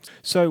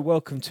So,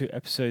 welcome to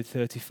episode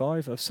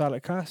 35 of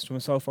Saladcast.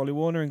 Myself, Ollie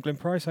Warner, and Glenn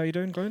Price. How you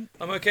doing, Glenn?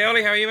 I'm okay,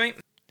 Ollie. How are you, mate?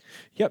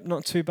 Yep,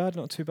 not too bad,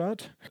 not too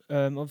bad.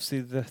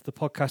 Obviously, the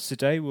podcast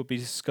today will be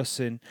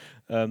discussing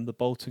the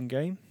Bolton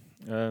game,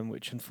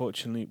 which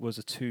unfortunately was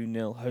a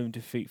 2-0 home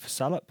defeat for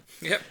Salop.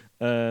 Yep.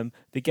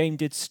 The game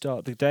did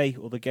start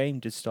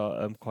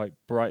quite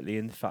brightly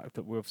in the fact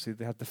that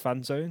they had the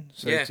fan zone.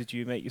 So, Yeah. did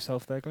you make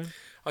yourself there, Glenn?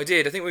 I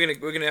did. I think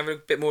we're gonna have a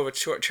bit more of a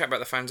short chat about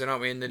the fans,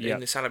 aren't we, in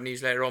the Salop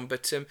news later on.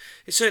 But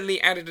it certainly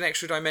added an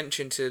extra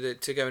dimension to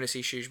going to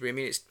see Shrewsbury. I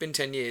mean, it's been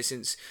 10 years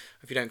since,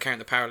 if you don't count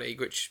the Power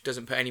League, which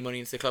doesn't put any money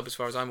into the club as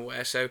far as I'm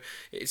aware. So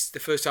it's the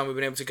first time we've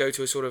been able to go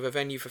to a sort of a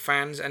venue for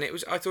fans, and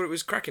I thought it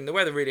was cracking. The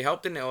weather really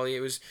helped, didn't it, Ollie?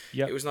 It was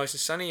nice and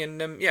sunny,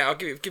 and I'll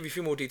give you a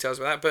few more details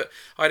about that. But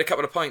I had a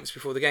couple of pints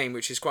before the game,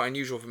 which is quite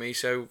unusual for me.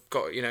 So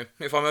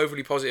if I'm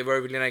overly positive or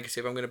overly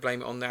negative, I'm going to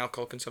blame it on the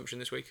alcohol consumption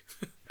this week.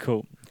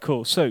 Cool.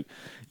 So,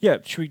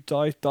 should we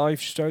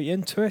dive straight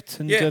into it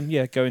and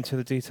go into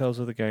the details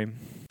of the game?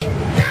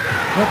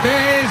 But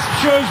there's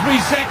Shrewsbury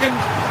second.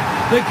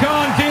 They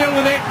can't deal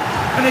with it,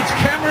 and it's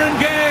Cameron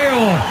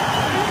Gale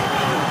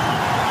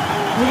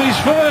with his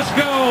first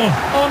goal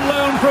on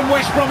loan from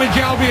West Bromwich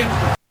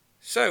Albion.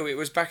 So it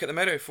was back at the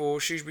Meadow for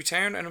Shrewsbury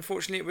Town, and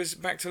unfortunately it was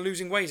back to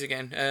losing ways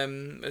again,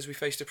 as we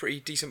faced a pretty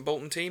decent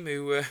Bolton team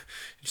who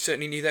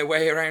certainly knew their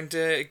way around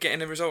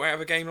getting a result out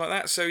of a game like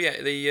that. So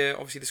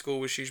obviously the score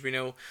was Shrewsbury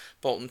 0,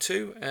 Bolton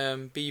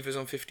 2, Beavers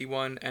on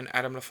 51 and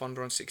Adam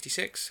Lafondra on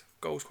 66.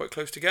 Goals quite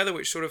close together,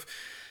 which sort of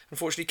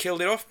unfortunately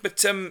killed it off.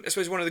 But I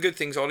suppose one of the good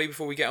things, Ollie,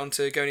 before we get on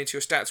to going into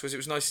your stats, was it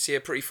was nice to see a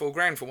pretty full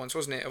ground for once,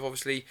 wasn't it?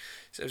 Obviously,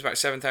 so it was about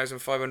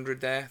 7,500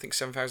 there. I think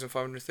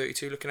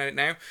 7,532 looking at it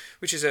now,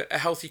 which is a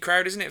healthy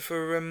crowd, isn't it,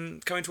 for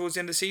coming towards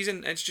the end of the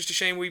season? It's just a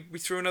shame we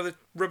threw another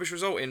rubbish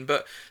result in,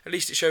 but at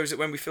least it shows that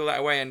when we fill that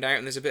away end out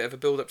and there's a bit of a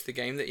build-up to the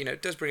game, that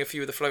it does bring a few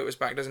of the floaters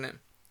back, doesn't it?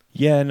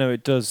 Yeah, no,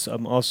 it does.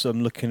 I'm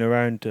looking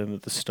around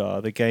at the start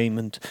of the game,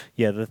 and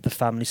the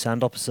family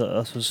stand opposite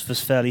us was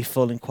fairly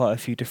full in quite a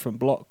few different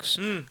blocks.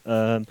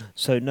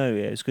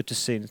 It's good to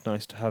see. And it's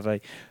nice to have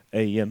a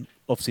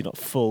obviously not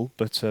full,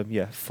 but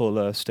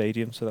full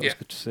stadium. So that was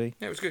good to see.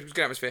 Yeah, it was good. It was a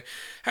good atmosphere.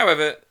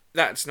 However,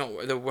 that's not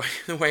the way.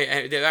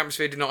 The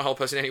atmosphere did not help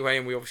us in any way,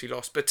 and we obviously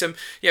lost. But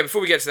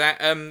before we get to that,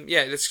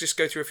 let's just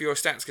go through a few of our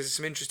stats, because there's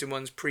some interesting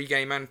ones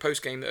pre-game and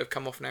post-game that have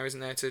come off now,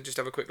 isn't there? To just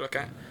have a quick look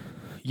at.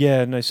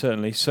 Yeah, no,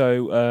 certainly.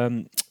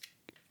 So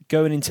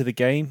going into the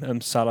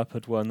game, Salop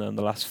had won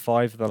the last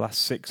 5 of the last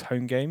 6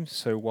 home games.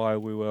 So while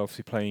we were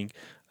obviously playing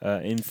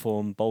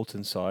in-form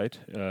Bolton side,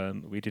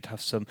 we did have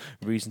some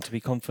reason to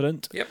be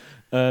confident.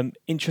 Yep.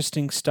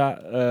 Interesting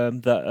stat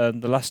that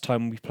the last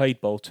time we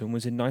played Bolton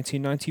was in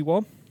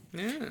 1991.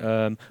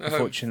 Yeah.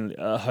 Unfortunately,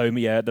 at home,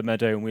 at the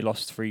Meadow, and we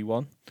lost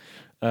 3-1.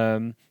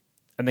 And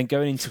then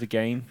going into the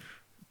game,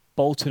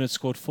 Bolton had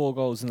scored 4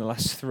 goals in the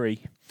last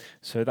 3.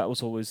 So that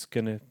was always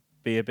going to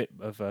be a bit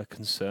of a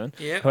concern.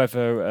 Yeah.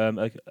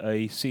 However,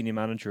 a senior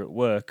manager at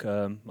work,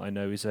 I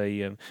know, is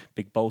a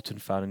big Bolton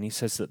fan, and he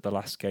says that the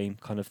last game,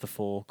 kind of the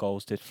 4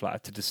 goals did flat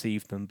out to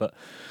deceive them. But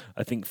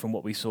I think from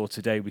what we saw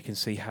today, we can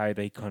see how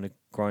they kind of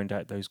grind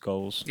out those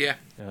goals. Yeah.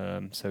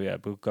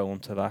 We'll go on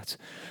to that.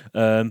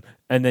 And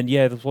then,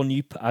 there's one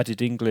you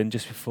added, England,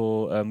 just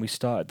before we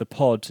started the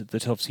pod,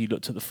 that obviously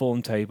looked at the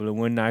form table, and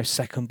we're now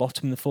second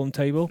bottom in the form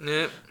table.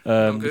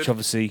 Yeah. Which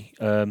obviously...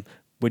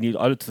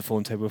 I looked at the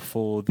form table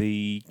before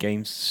the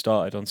games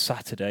started on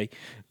Saturday,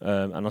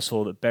 and I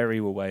saw that Bury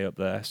were way up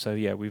there. So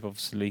we've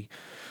obviously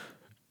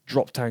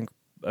dropped down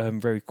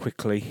very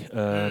quickly,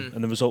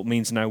 and the result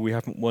means now we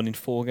haven't won in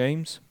 4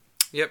 games.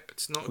 Yep,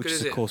 it's not which good,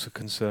 is is of course a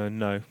concern.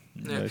 No,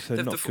 so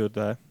not good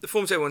there. The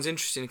form table one's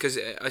interesting because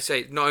I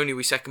say not only are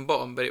we second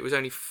bottom, but it was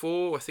only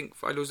 4. I think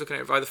I was looking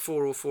at it either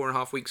 4 or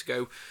 4.5 weeks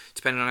ago,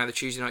 depending on how the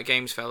Tuesday night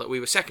games fell, that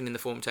we were second in the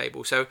form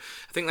table. So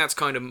I think that's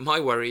kind of my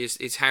worry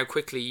is how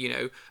quickly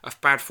a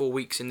bad 4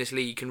 weeks in this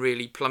league can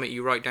really plummet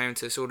you right down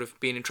to sort of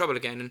being in trouble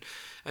again.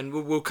 And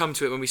we'll come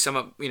to it when we sum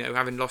up,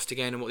 having lost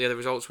again and what the other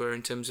results were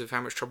in terms of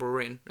how much trouble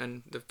we're in,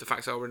 and the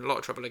fact that we're in a lot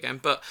of trouble again.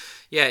 But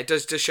it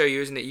does show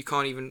you, isn't it? You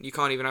can't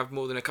even have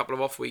more than a couple of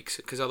off weeks,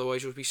 because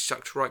otherwise you'll be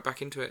sucked right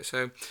back into it.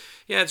 So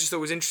I just thought it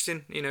was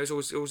interesting. It's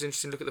always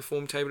interesting to look at the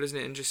form table, isn't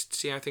it, and just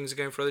see how things are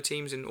going for other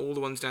teams, and all the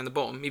ones down the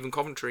bottom, even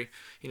Coventry.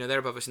 They're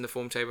above us in the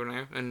form table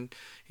now, and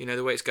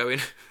the way it's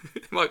going.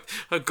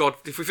 Oh God,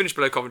 if we finish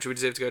below Coventry, we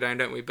deserve to go down,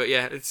 don't we? But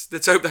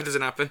let's hope that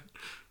doesn't happen.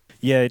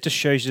 Yeah, it just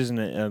shows, doesn't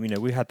it?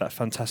 We had that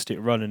fantastic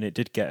run, and it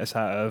did get us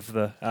out of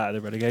the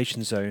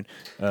relegation zone,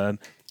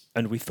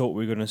 and we thought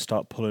we were going to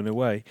start pulling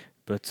away.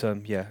 But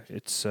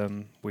it's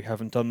we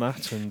haven't done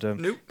that, and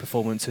Nope.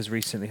 Performances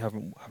recently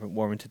haven't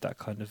warranted that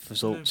kind of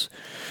results. No.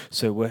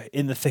 So we're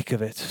in the thick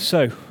of it.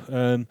 So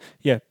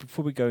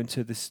before we get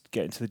into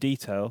the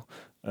detail,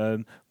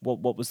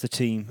 What was the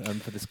team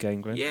for this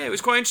game, Glenn? Yeah, it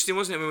was quite interesting,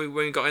 wasn't it, when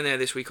we got in there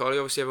this week, Ollie?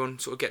 Obviously, everyone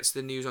sort of gets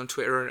the news on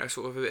Twitter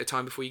sort of a bit of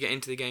time before you get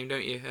into the game,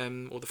 don't you?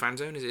 Or the fan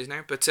zone, as it is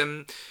now. But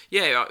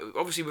yeah,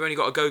 obviously we've only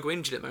got Agogo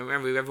injured at the moment.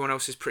 Remember, everyone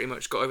else has pretty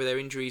much got over their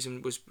injuries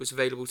and was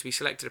available to be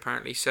selected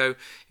apparently. So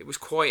it was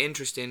quite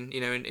interesting,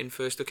 in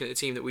first looking at the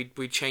team that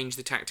we changed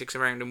the tactics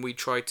around and we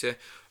tried to,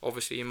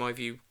 obviously, in my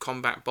view,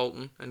 combat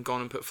Bolton and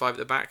gone and put 5 at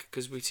the back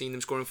because we've seen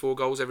them scoring 4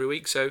 goals every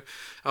week. So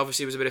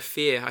obviously, it was a bit of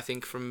fear, I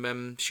think,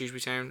 from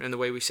Shrewsbury Town and the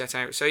way we set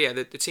out. So yeah,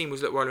 the team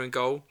was Leutwiler in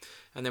goal,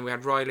 and then we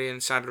had Riley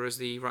and Sadler as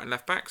the right and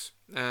left backs.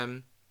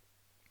 In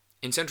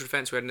central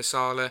defence, we had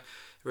Nasala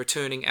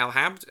returning El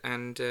Habd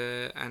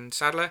and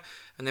Sadler,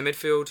 and then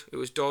midfield it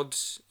was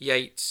Dodds,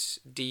 Yates,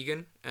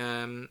 Deegan,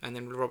 and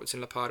then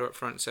Robertson, Lapardo up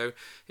front. So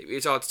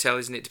it's hard to tell,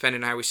 isn't it?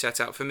 Depending on how we set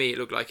out. For me, it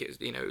looked like it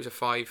was a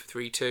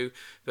 5-3-2,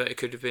 but it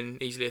could have been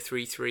easily a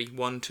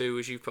 3-3-1-2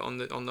 as you put on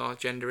the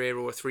agenda here,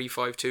 or a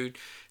 3-5-2.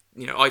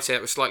 I'd say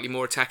that was slightly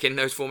more attacking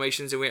those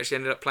formations than we actually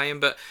ended up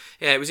playing. But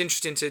yeah, it was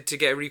interesting to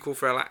get a recall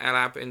for El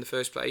Ab in the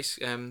first place,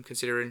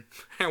 considering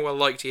how well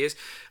liked he is.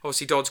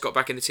 Obviously, Dodds got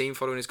back in the team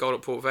following his goal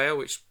at Port Vale,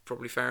 which is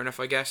probably fair enough,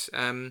 I guess.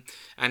 And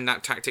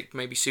that tactic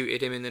maybe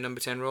suited him in the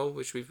number 10 role,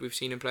 which we've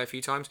seen him play a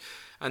few times.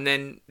 And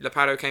then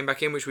Lapardo came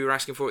back in, which we were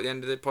asking for at the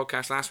end of the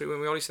podcast last week when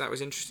we Ollie, so that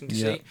was interesting to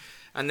see.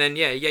 And then,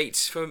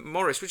 Yates for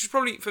Morris, which was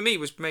probably, for me,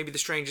 was maybe the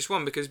strangest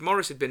one, because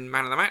Morris had been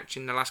man of the match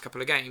in the last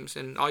couple of games,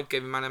 and I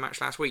gave him man of the match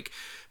last week.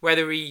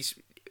 Whether he's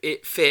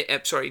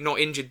not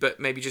injured, but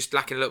maybe just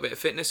lacking a little bit of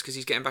fitness because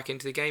he's getting back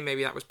into the game,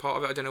 maybe that was part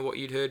of it. I don't know what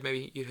you'd heard,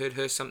 maybe you'd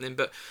heard something,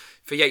 but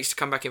for Yates to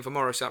come back in for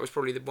Morris, that was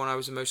probably the one I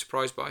was the most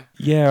surprised by.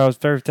 Yeah, I was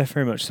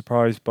very much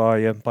surprised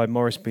by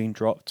Morris being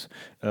dropped.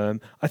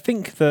 I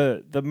think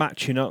the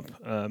matching up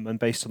and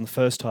based on the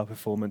first half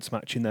performance,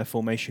 matching their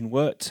formation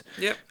worked.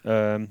 Yep.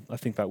 I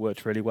think that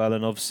worked really well,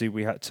 and obviously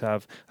we had to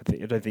have. I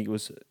don't think it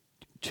was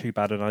too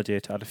bad an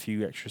idea to add a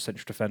few extra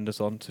central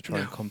defenders on to try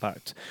and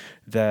combat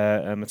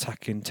their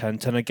attack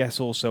intent. And I guess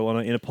also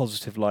in a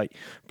positive light,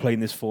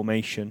 playing this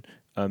formation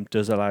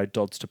does allow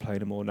Dodds to play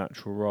in a more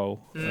natural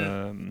role.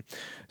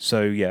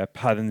 So yeah,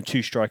 having the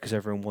 2 strikers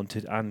everyone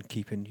wanted and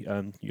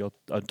keeping your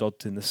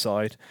Dodds in the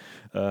side.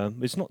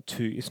 It's not.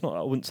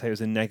 I wouldn't say it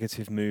was a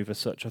negative move as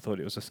such. I thought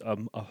it was a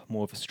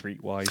more of a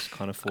streetwise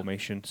kind of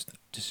formation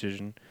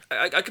decision.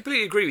 I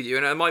completely agree with you,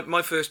 and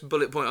my first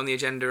bullet point on the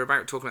agenda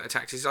about talking about the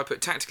tactics is I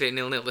put tactically at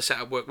 0-0, the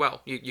setup worked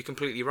well. You're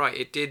completely right.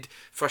 It did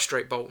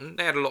frustrate Bolton.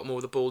 They had a lot more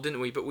of the ball, didn't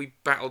we? But we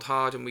battled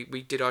hard and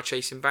we did our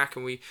chasing back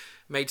and we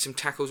made some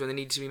tackles when they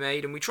needed to be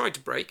made, and we tried to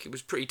break. It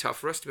was pretty tough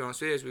for us, to be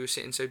honest with you, as we were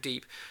sitting so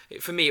deep.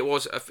 For me, it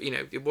was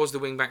the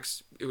wing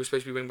backs. It was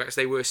supposed to be wing backs.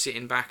 They were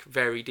sitting back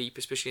very deep,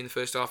 especially in the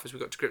first half as we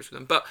got to grips with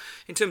them. But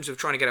in terms of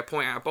trying to get a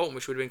point out of Bolton,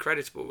 which would have been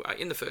creditable,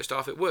 in the first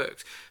half it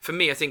worked. For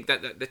me, I think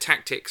that the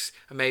tactics,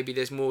 and maybe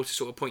there's more to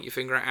sort of point your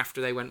finger at after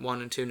they went 1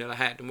 and 2-0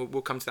 ahead, and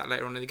we'll come to that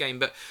later on in the game.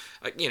 But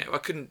I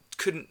couldn't,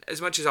 as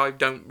much as I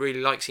don't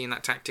really like seeing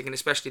that tactic, and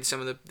especially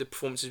some of the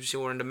performances we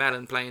saw under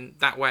Mellon playing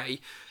that way.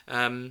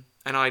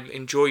 And I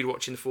enjoyed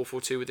watching the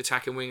 4-4-2 with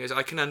attacking wingers.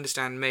 I can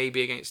understand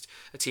maybe against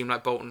a team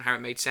like Bolton how it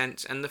made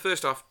sense, and the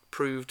first half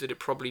proved that it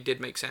probably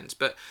did make sense.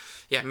 But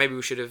yeah, maybe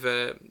we should have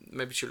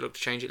looked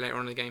to change it later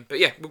on in the game. But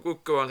yeah, we'll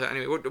go on to that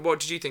anyway. What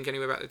did you think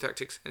anyway about the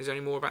tactics? Is there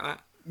any more about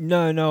that?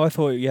 No. I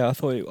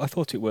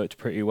thought it worked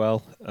pretty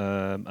well,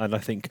 and I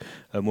think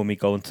when we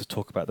go on to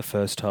talk about the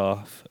first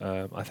half,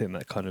 I think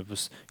that kind of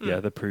was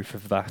the proof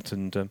of that.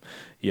 And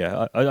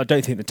I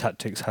don't think the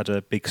tactics had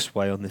a big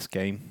sway on this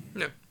game.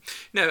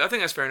 No, I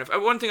think that's fair enough.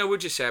 One thing I would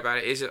just say about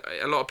it is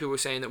a lot of people were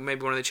saying that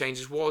maybe one of the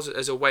changes was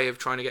as a way of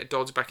trying to get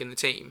Dodds back in the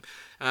team.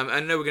 I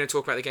know we're going to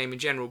talk about the game in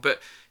general,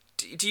 but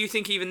do you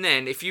think even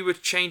then, if you were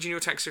changing your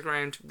tactics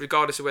around,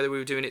 regardless of whether we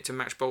were doing it to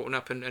match Bolton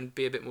up and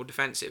be a bit more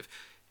defensive,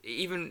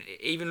 even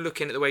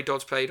looking at the way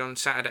Dodds played on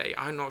Saturday,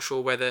 I'm not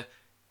sure whether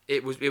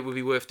it would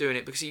be worth doing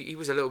it, because he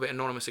was a little bit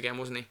anonymous again,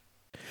 wasn't he?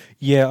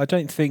 Yeah, I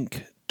don't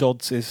think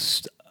Dodds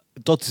is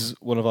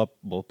one of our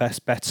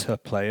better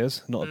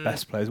players, not the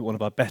best players, but one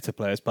of our better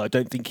players. But I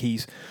don't think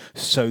he's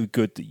so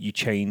good that you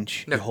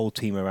change your whole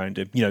team around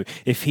him.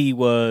 If he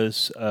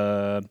was,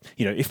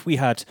 if we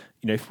had,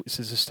 if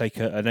let's take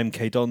an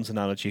MK Dons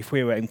analogy, if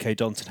we were MK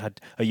Dons and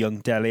had a young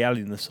Dele Alli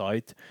in the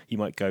side, you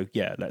might go,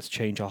 yeah, let's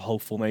change our whole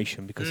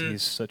formation because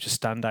he's such a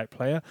standout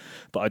player.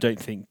 But I don't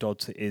think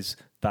Dodds is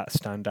that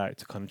standout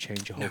to kind of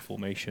change your whole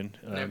formation.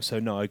 So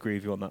no, I agree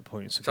with you on that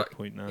point. It's a good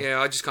point now. Yeah,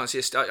 I just can't see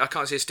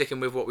us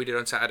sticking with what we did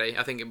on Saturday.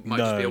 I think it might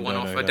just be a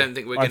one-off. I don't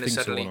think we're going to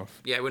suddenly.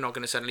 Yeah, we're not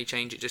going to suddenly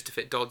change it just to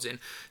fit Dodds in.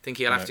 I think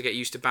he'll have to get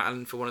used to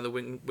battling for one of the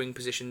wing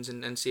positions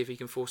and see if he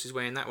can force his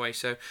way in that way.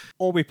 So.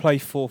 Or we play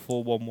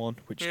 4-4-1-1,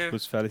 which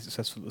was fairly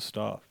successful at the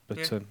start. But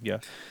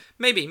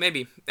maybe.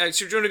 So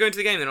do you want to go into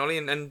the game then, Ollie,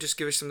 and just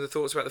give us some of the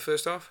thoughts about the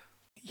first half?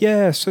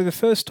 Yeah, so the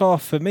first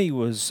half for me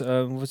was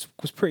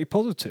pretty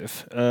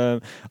positive.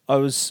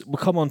 We'll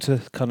come on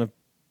to kind of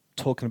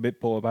talking a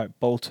bit more about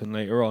Bolton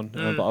later on,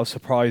 but I was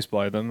surprised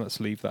by them. Let's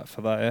leave that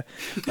for that.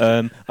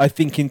 I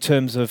think in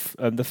terms of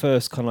the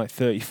first kind of like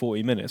 30,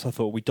 40 minutes, I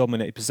thought we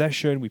dominated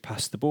possession, we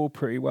passed the ball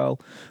pretty well,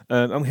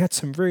 and we had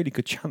some really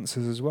good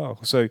chances as well.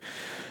 So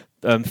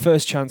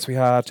first chance we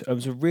had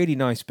was a really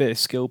nice bit of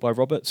skill by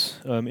Roberts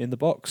in the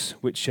box,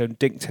 which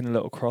dinked in a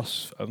little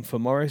cross for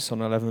Morris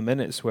on 11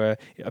 minutes, where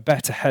a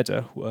better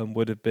header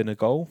would have been a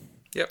goal.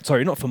 Yep.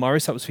 Sorry, not for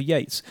Morris. That was for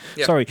Yates.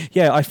 Yep. Sorry.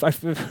 Yeah,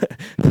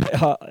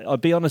 I'll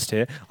be honest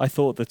here. I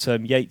thought that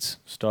Yates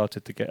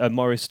started the game.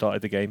 Morris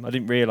started the game. I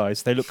didn't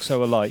realise they look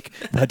so alike.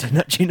 I didn't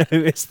actually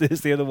notice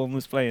the other one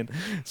was playing.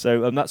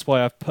 So that's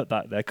why I've put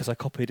that there, because I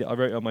copied it. I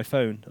wrote it on my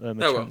phone.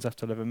 Chance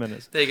after 11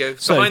 minutes. There you go.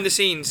 So, behind the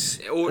scenes,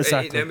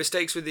 exactly.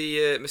 Mistakes with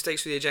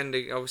the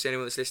agenda. Obviously,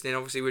 anyone that's listening,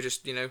 obviously we're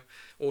just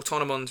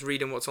autonomons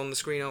reading what's on the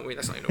screen, aren't we?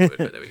 That's not even a word,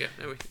 but there we go.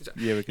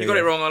 Yeah, we go. You got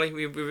it wrong, Ollie.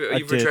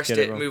 You've redressed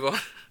it. Move on.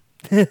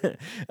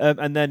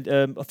 And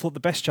then I thought the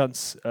best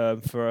chance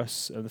for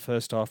us in the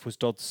first half was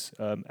Dodd's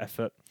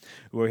effort,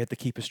 where he had the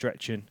keeper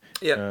stretching,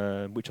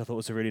 which I thought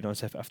was a really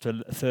nice effort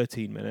after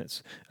 13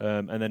 minutes.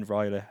 And then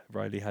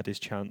Riley had his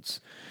chance.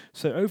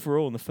 So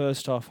overall, in the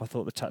first half, I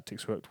thought the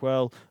tactics worked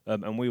well,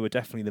 and we were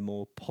definitely the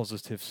more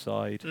positive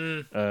side,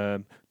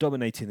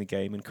 dominating the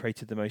game and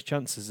created the most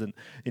chances. And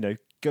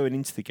going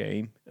into the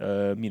game,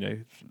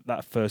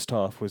 that first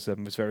half was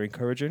very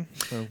encouraging.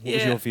 What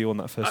was your view on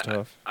that first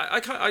half? I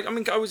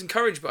was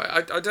encouraged by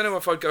it. I don't know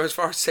if I'd go as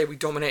far as to say we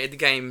dominated the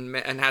game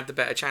and had the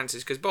better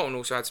chances, because Bolton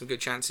also had some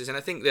good chances, and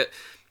I think that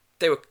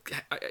they were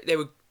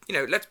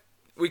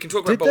we can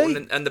talk about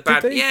Bolton and the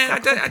bad.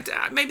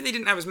 Maybe they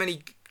didn't have as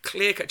many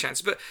clear-cut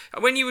chances, but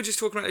when you were just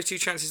talking about those two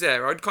chances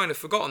there, I'd kind of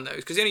forgotten those,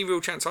 because the only real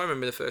chance I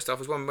remember the first half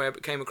was one where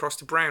it came across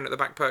to Brown at the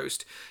back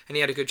post, and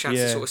he had a good chance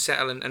to sort of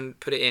settle and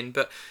put it in.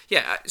 But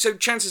yeah, so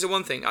chances are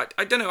one thing.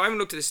 I don't know, I haven't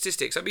looked at the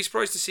statistics. I'd be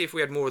surprised to see if we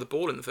had more of the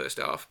ball in the first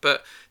half,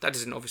 but that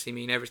doesn't obviously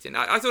mean everything.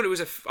 I thought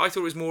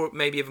it was more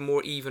maybe of a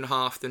more even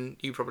half than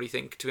you probably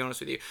think, to be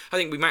honest with you. I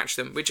think we matched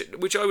them, which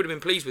I would have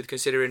been pleased with,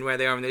 considering where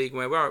they are in the league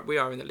and where we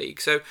are in the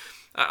league. So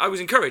I was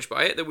encouraged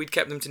by it that we'd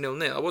kept them to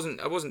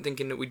 0-0. I wasn't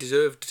thinking that we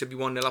deserved to be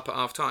 1-0 up at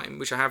half time,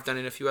 which I have done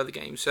in a few other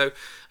games. So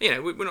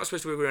we're not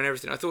supposed to agree on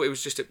everything. I thought it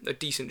was just a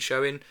decent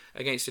showing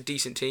against a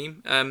decent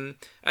team. And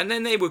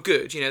then they were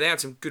good. They had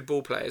some good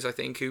ball players, I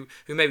think, who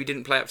maybe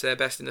didn't play up to their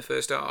best in the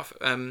first half,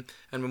 and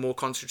were more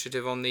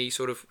concentrative on the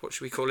sort of, what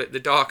should we call it, the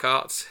dark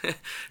arts,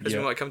 as we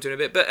might come to in a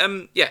bit. But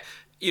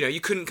you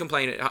couldn't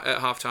complain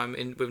at half time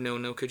with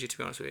 0-0, could you? To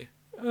be honest with you.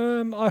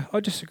 I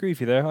disagree with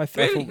you there. I just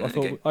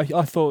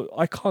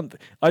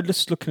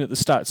looking at the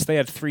stats. They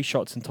had 3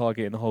 shots in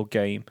target in the whole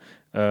game,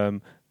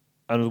 and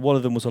one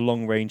of them was a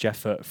long-range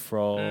effort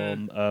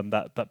from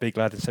that big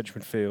lad in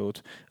central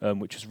midfield,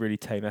 which was really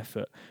tame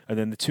effort. And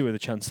then the 2 other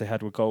chances they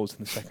had were goals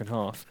in the second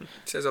half.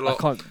 Says a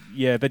lot.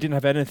 They didn't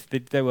have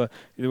anything. They were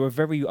a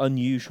very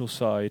unusual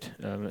side.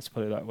 Let's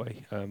put it that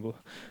way.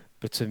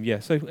 But so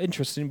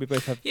interesting. We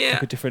both have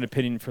a different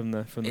opinion from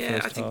the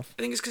first half.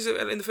 I think it's because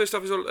in the first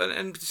half,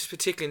 and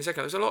particularly in the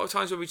second half, there's a lot of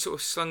times where we sort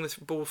of slung the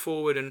ball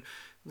forward, and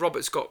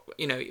Roberts got,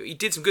 he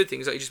did some good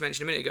things like you just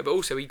mentioned a minute ago, but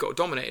also he got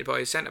dominated by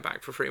his centre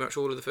back for pretty much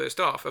all of the first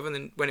half, other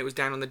than when it was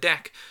down on the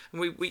deck.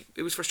 And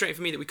it was frustrating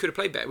for me that we could have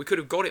played better. We could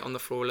have got it on the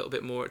floor a little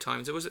bit more at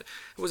times. It was a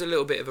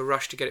little bit of a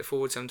rush to get it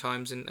forward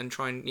sometimes and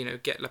try and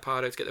get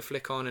Lepardo to get the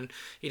flick on, and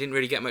he didn't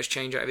really get much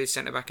change out of his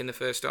centre back in the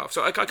first half.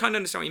 So I kind of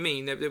understand what you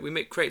mean, that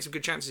we created some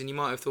good chances, and you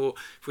might have thought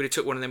if we'd have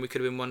took one of them we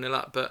could have been 1-0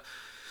 up, but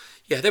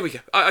yeah, there we go.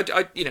 I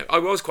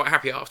was quite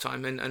happy at half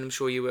time, and I'm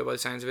sure you were by the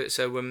sounds of it.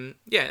 So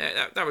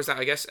that was that,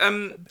 I guess.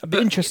 It'd be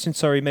interesting.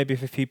 Sorry, maybe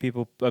if a few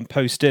people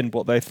post in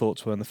what their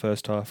thoughts were in the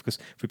first half, because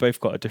if we both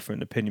got a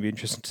different opinion, it'd be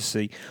interesting to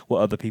see what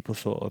other people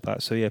thought of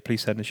that. So yeah,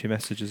 please send us your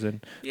messages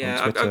in.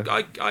 Yeah,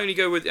 I only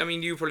go with. I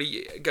mean, you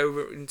probably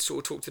go and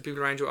sort of talk to the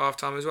people around you at half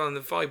time as well, and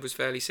the vibe was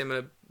fairly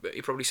similar,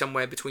 probably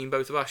somewhere between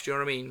both of us. Do you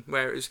know what I mean?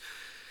 Where it was.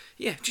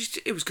 Yeah,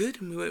 it was good,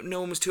 and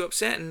no one was too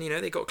upset, and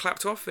they got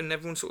clapped off, and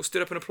everyone sort of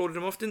stood up and applauded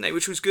them off, didn't they?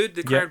 Which was good.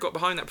 The crowd got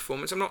behind that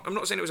performance. I'm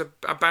not saying it was a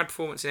bad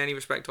performance in any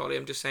respect, Ollie.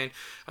 I'm just saying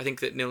I think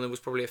that 0-0 was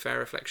probably a fair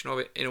reflection of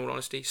it, in all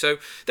honesty. So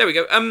there we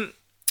go.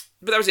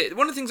 But that was it.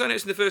 One of the things I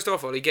noticed in the first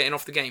half, Ollie, getting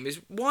off the game, is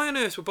why on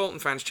earth were Bolton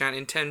fans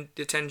chanting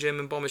the 10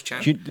 German bombers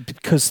chant?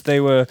 Because they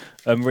were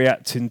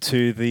reacting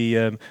to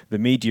the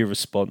media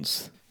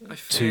response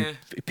to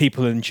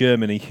people in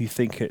Germany who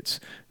think it's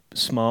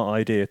smart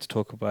idea to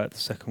talk about the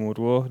Second World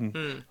War,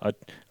 and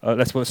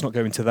let's not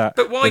go into that.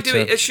 But why do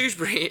it at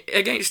Shrewsbury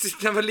against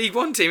another League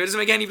One team? It doesn't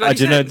make any bloody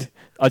sense.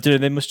 I don't know.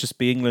 There must just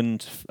be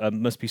England.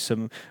 Must be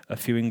a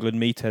few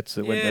England meatheads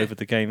that went over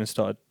the game and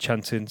started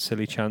chanting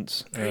silly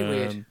chants. Very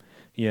weird.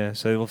 Yeah,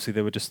 so obviously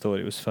they just thought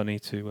it was funny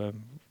to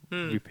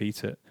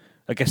repeat it.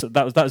 I guess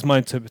that was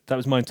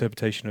my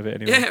interpretation of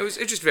it anyway. Yeah, it was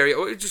just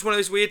one of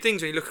those weird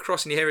things when you look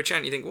across and you hear a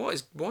chant, you think,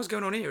 what's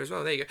going on here as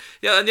well? There you go.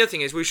 Yeah, and the other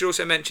thing is we should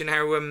also mention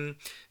how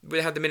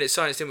we had the minute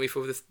silence, didn't we,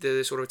 for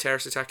the sort of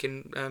terrorist attack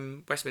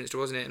in Westminster,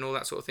 wasn't it, and all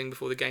that sort of thing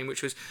before the game,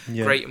 which was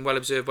great and well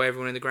observed by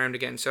everyone in the ground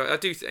again. So I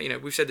do,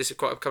 we've said this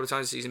quite a couple of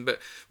times this season, but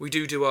we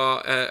do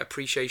our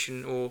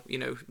appreciation or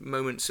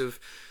moments of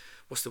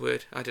what's the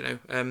word? I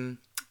don't know.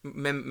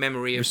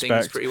 Memory of respect.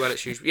 Things pretty well.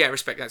 It's usually,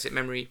 respect. That's it.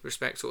 Memory,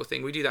 respect, sort of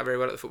thing. We do that very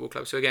well at the football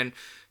club. So again,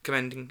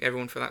 commending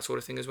everyone for that sort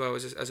of thing as well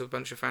as a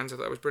bunch of fans. I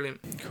thought that was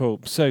brilliant. Cool.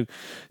 So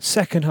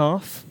second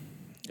half,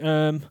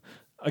 I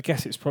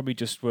guess it's probably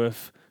just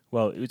worth.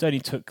 Well, it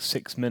only took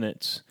 6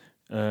 minutes,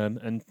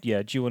 and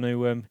do you want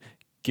to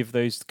give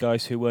those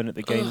guys who weren't at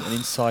the game an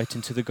insight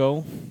into the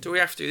goal? Do we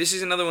have to? This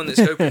is another one that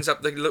opens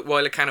up the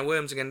Leutwiler can of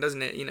worms again,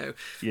 doesn't it?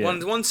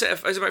 One set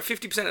of, there's about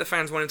 50% of the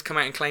fans wanted to come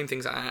out and claim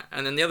things like that,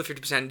 and then the other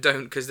 50%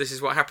 don't, because this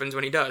is what happens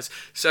when he does.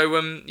 So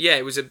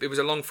it was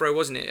a long throw,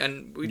 wasn't it?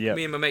 And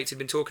me and my mates had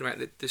been talking about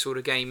the sort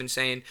of game and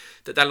saying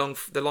that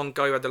the long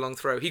guy who had the long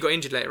throw, he got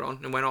injured later on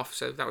and went off,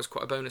 so that was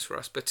quite a bonus for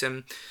us. But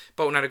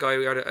Bolton had a guy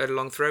who had a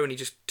long throw and he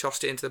just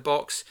tossed it into the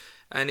box.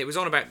 And it was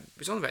on about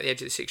the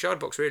edge of the 6-yard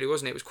box, really,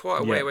 wasn't it? It was quite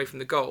a way away from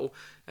the goal.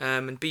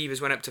 And Beavers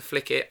went up to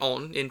flick it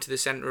on into the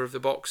centre of the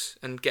box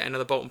and get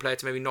another Bolton player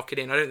to maybe knock it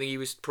in. I don't think he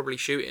was probably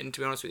shooting, to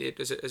be honest with you,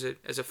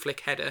 as a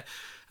flick header.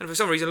 And for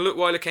some reason,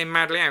 Leutwiler came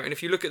madly out. And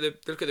if you look at the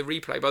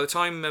replay, by the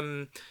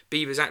time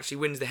Beavers actually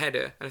wins the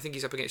header, and I think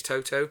he's up against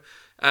Toto,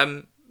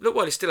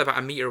 Leutwiler's still about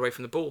a metre away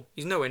from the ball.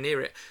 He's nowhere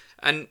near it.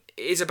 And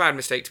it is a bad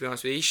mistake, to be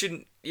honest with you. He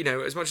shouldn't,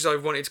 as much as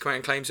I've wanted to come out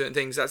and claim certain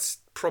things, that's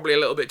probably a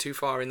little bit too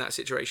far in that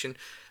situation.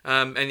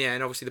 And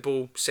obviously the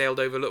ball sailed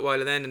over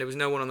Leutwiler then, and there was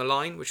no one on the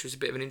line, which was a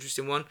bit of an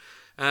interesting one.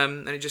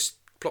 And it just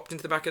plopped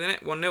into the back of the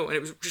net, 1-0. And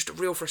it was just a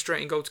real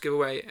frustrating goal to give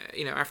away,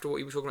 after what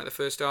you were talking about the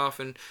first half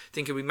and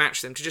thinking we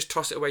matched them. To just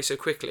toss it away so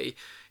quickly, it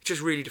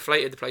just really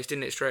deflated the place,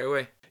 didn't it, straight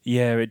away?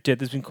 Yeah, it did.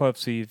 There's been quite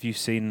obviously, if you've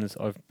seen,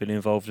 I've been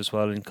involved as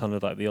well in kind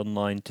of like the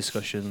online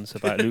discussions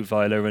about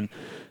Leutwiler, and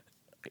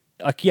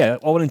I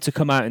want him to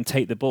come out and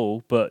take the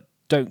ball, but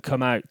don't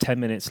come out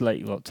 10 minutes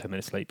late. Well, 10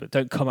 minutes late, but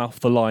don't come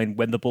off the line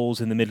when the ball's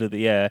in the middle of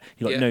the air.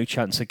 You've got no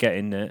chance of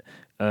getting it.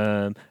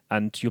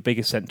 And your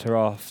biggest centre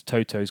half,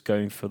 Toto's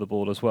going for the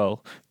ball as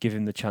well. Give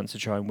him the chance to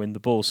try and win the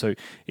ball. So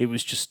it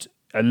was just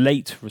a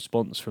late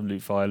response from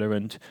Leutwiler,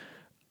 and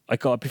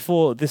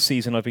before this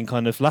season, I've been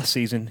last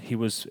season he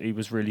was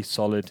really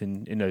solid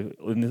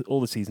in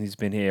all the season he's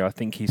been here. I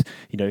think he's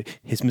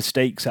his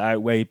mistakes are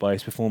outweighed by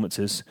his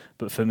performances,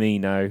 but for me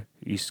now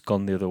he's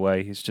gone the other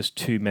way. It's just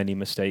too many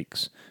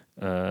mistakes,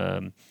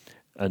 and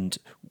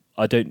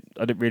I don't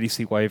really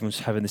see why everyone's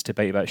having this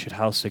debate about should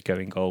Halstead go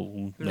in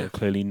goal. No,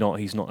 clearly not.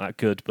 He's not that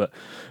good. But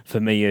for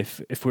me,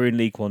 if we're in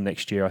League One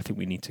next year, I think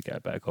we need to get a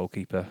better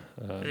goalkeeper.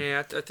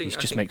 I think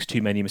he makes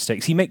too many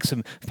mistakes. He makes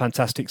some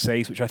fantastic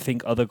saves, which I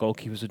think other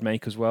goalkeepers would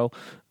make as well.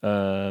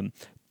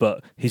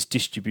 But his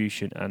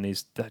distribution and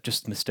his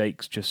just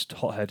mistakes, just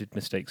hot-headed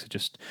mistakes, are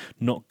just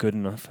not good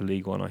enough for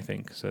League One, I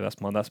think. So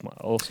that's my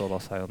also what I'll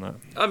say on that.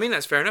 I mean,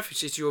 that's fair enough.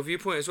 It's your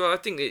viewpoint as well. I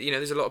think that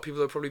there's a lot of people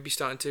that will probably be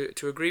starting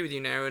to agree with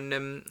you now.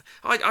 And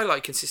I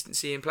like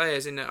consistency in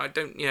players, and I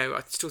don't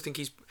I still think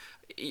he's,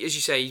 as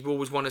you say, he's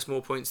always won us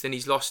more points than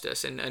he's lost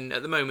us, and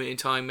at the moment in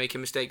time,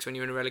 making mistakes when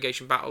you're in a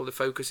relegation battle, the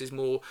focus is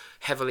more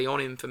heavily on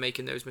him for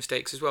making those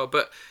mistakes as well.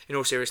 But in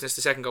all seriousness,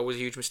 the second goal was a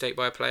huge mistake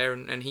by a player,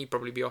 and he'd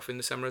probably be off in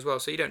the summer as well,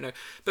 so you don't know.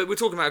 But we're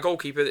talking about a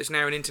goalkeeper that's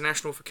now an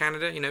international for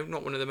Canada,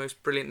 not one of the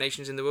most brilliant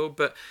nations in the world,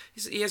 but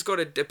he has got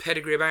a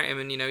pedigree about him,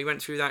 and he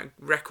went through that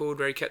record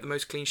where he kept the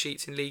most clean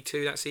sheets in League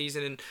 2 that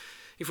season, and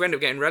if we end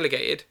up getting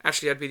relegated,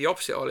 actually I'd be the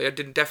opposite, Ollie. I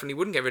definitely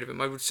wouldn't get rid of him.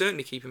 I would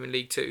certainly keep him in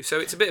League 2. So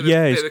it's a bit of a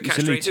catch-22,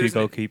 he's a League 2 isn't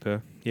goalkeeper.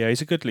 It? Yeah, he's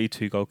a good League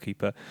 2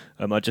 goalkeeper.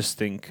 I just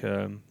think,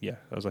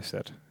 as I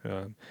said,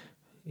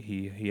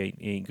 he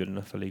ain't good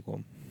enough for League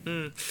 1.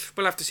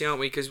 We'll have to see, aren't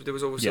we? Because there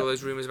was always all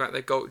those rumours about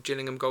the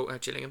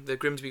the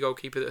Grimsby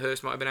goalkeeper that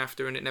Hurst might have been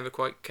after, and it never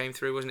quite came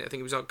through, wasn't it? I think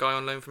it was a guy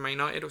on loan from Man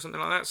United or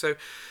something like that. So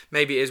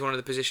maybe it is one of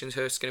the positions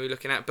Hurst's going to be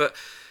looking at, but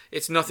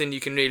it's nothing you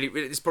can really.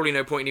 There's probably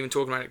no point in even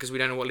talking about it because we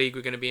don't know what league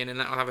we're going to be in, and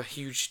that'll have a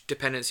huge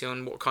dependency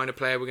on what kind of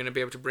player we're going to be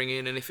able to bring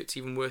in, and if it's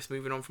even worth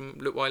moving on from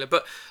Leutwiler.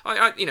 But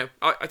I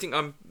think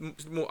I'm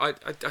more.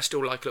 I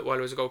still like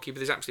Leutwiler as a goalkeeper.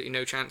 There's absolutely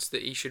no chance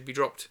that he should be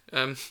dropped,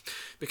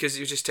 because he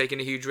was just taking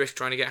a huge risk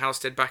trying to get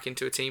Halstead back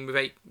into a team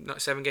with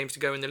 7 games to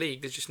go in the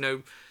league. There's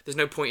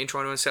no point in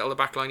trying to unsettle the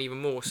back line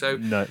even more. So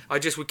no. I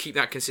just would keep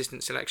that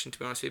consistent selection, to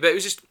be honest with you. But it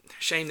was just a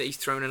shame that he's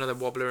thrown another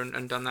wobbler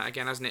and done that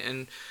again, hasn't it?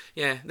 And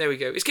yeah, there we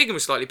go. His kicking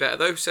was slightly better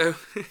though, so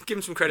give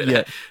him some credit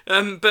there.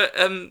 But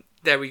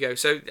there we go.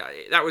 So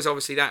that was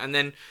obviously that, and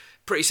then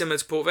pretty similar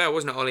to Port Vale,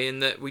 wasn't it, Ollie? In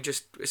that we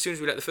just, as soon as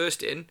we let the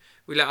first in,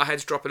 we let our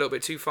heads drop a little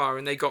bit too far,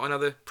 and they got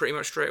another pretty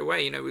much straight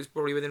away. It was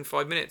probably within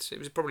 5 minutes. It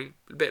was probably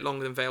a bit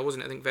longer than Vale,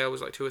 wasn't it? I think Vale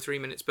was like 2 or 3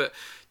 minutes. But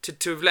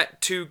to have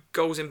let 2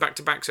 goals in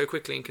back-to-back so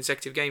quickly in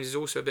consecutive games is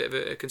also a bit of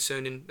a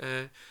concerning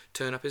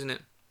turn-up, isn't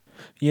it?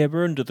 Yeah,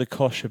 we're under the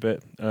cosh a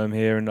bit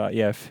here, and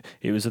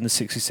it was in the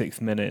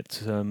 66th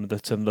minute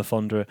that Le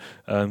Fondre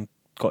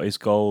got his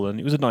goal, and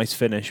it was a nice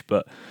finish.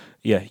 But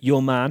yeah,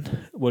 your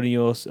man, one of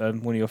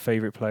your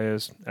favourite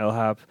players, El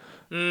Hab,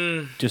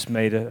 just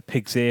made a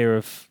pig's ear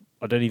of.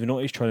 I don't even know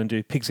what he's trying to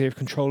do. Pig's ear of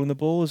controlling the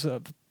ball. Is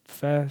that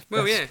fair?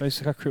 Well, That's yeah. the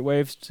most accurate way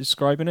of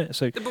describing it.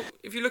 So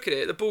If you look at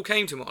it, the ball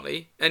came to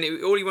Molly, and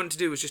all he wanted to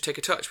do was just take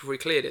a touch before he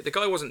cleared it. The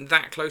guy wasn't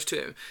that close to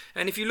him,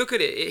 and if you look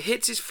at it, it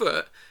hits his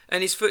foot,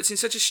 and his foot's in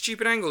such a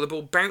stupid angle, the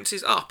ball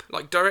bounces up,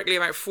 like directly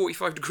about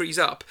 45 degrees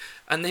up,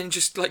 and then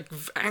just like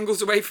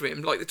angles away from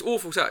him, like it's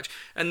awful touch.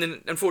 And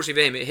then,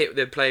 unfortunately for him, it hit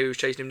the player who was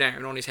chasing him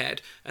down on his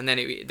head, and then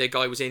the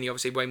guy was in. He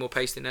obviously way more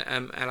pace than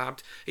El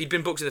Abd. He'd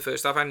been booked in the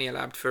first half, hadn't he, El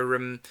Abd,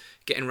 for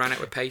getting ran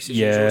out with pace as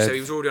usual. So he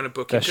was already on a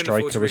booking. Their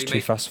striker was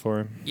too fast for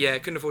him. Yeah,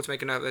 couldn't afford to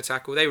make another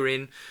tackle. They were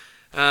in.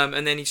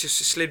 And then he just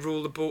slide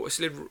rule the ball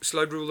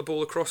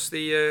across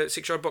the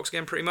 6-yard box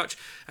again, pretty much.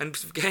 And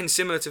again,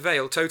 similar to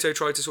Vale, Toto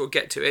tried to sort of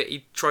get to it.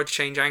 He tried to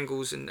change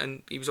angles,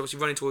 and he was obviously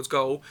running towards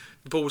goal.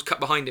 The ball was cut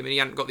behind him, and he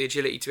hadn't got the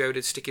agility to be able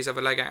to stick his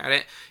other leg out at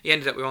it. He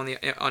ended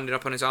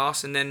up on his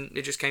arse, and then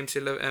it just came to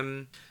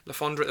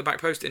Lafondra at the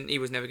back post, and he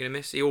was never going to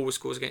miss. He always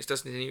scores against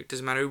us, and it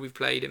doesn't matter who we've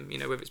played him.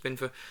 Whether it's been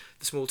for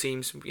the small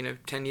teams,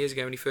 10 years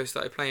ago when he first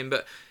started playing.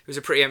 But it was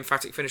a pretty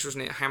emphatic finish,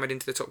 wasn't it? Hammered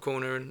into the top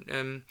corner,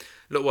 and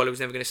Lutweiler was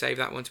never going to save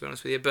that one, to be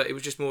honest with you. But it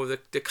was just more of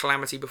the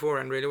calamity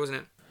beforehand, really, wasn't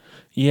it?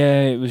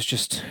 Yeah, it was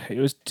just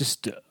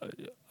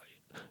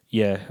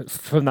yeah.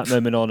 From that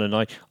moment on, and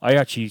I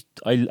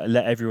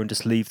let everyone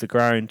just leave the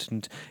ground,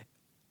 and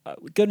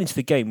going into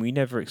the game, we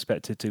never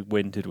expected to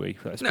win, did we?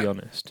 Let's be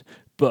honest.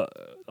 But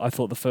I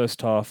thought the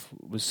first half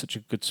was such a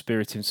good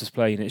spirited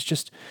display, and it's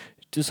just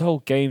this whole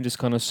game just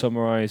kind of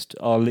summarised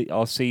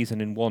our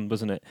season in one,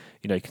 wasn't it?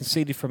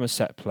 Conceded from a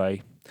set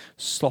play,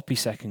 sloppy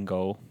second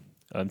goal.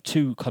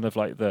 Two kind of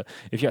like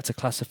if you had to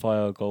classify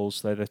our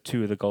goals, they're the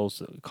two of the goals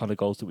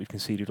that we've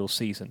conceded all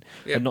season,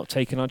 and not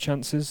taking our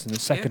chances. In the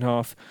second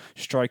half,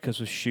 strikers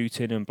were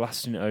shooting and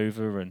blasting it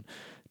over and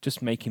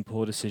just making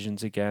poor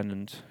decisions again.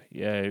 And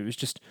yeah, it was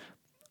just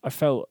I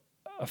felt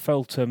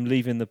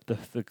leaving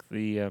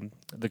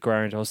the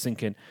ground. I was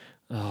thinking,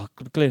 oh,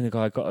 Glenn,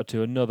 I got to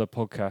do another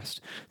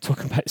podcast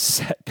talking about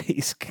set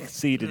piece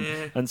conceding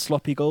and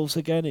sloppy goals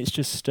again. It's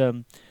just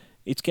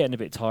it's getting a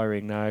bit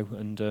tiring now,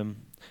 and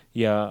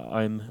yeah,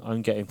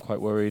 I'm getting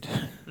quite worried.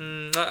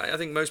 I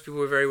think most people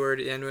were very worried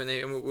at the end, weren't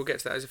they? And we'll get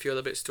to that. There's a few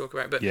other bits to talk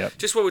about. But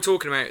just while we're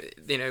talking about,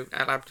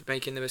 Al Abd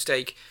making the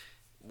mistake,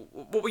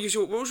 what was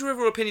your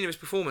overall opinion of his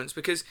performance?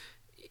 Because,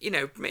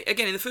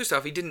 again, in the first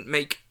half, he didn't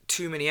make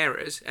too many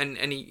errors, and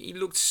he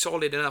looked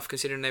solid enough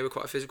considering they were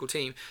quite a physical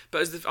team.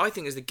 But I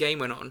think as the game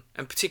went on,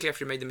 and particularly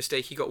after he made the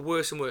mistake, he got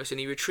worse and worse, and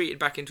he retreated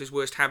back into his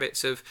worst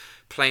habits of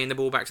playing the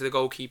ball back to the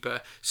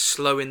goalkeeper,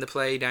 slowing the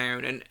play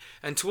down,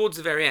 and towards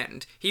the very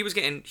end, he was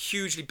getting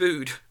hugely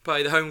booed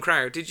by the home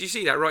crowd. Did you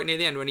see that right near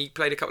the end when he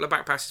played a couple of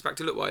back passes back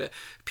to Lutweiler?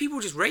 People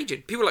were just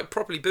raging. People were like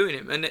properly booing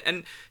him, and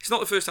it's not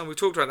the first time we've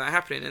talked about that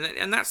happening.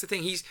 And that's the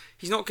thing. He's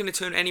not going to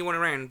turn anyone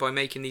around by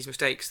making these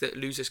mistakes that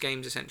lose us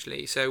games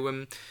essentially.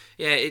 So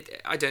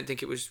I don't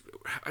think it was.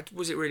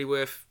 Was it really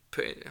worth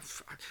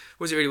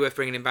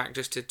bringing him back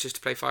just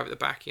to play five at the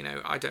back?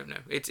 I don't know.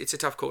 It's a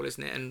tough call,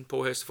 isn't it? And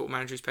Paul Hurst, the football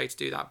manager, is paid to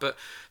do that. But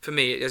for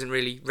me, it doesn't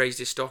really raise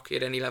his stock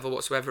at any level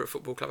whatsoever at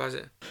football club, has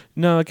it?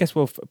 No, I guess.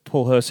 Well,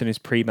 Paul Hurst in his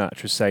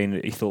pre-match was saying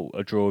that he thought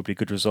a draw would be a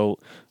good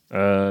result.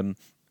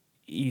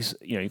 He's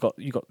you got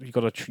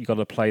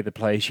to play the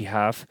players you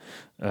have.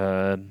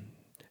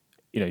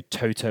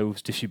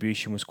 Toto's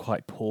distribution was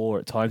quite poor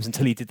at times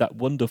until he did that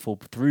wonderful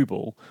through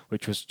ball,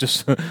 which was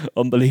just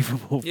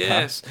unbelievable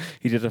pass.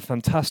 He did a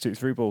fantastic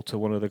through ball to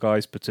one of the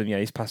guys, but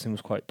his passing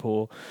was quite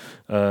poor.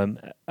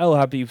 El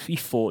Habib, he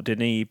fought,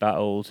 didn't he? He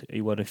battled.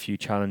 He won a few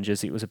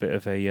challenges. It was a bit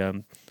of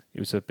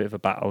a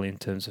battle in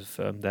terms of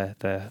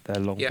their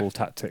long ball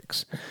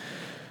tactics.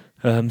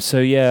 I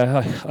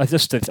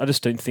just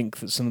don't think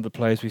that some of the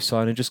players we've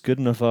signed are just good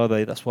enough, are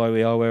they? That's why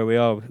we are where we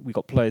are. We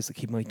got players that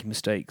keep making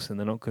mistakes and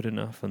they're not good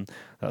enough, and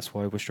that's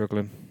why we're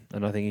struggling.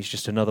 And I think he's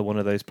just another one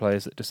of those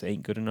players that just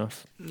ain't good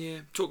enough.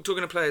 Yeah,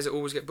 talking of players that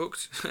always get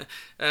booked.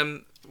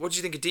 What do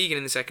you think of Deegan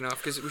in the second half?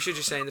 Because we should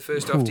just say in the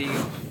first half,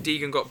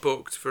 Deegan got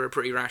booked for a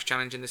pretty rash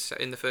challenge in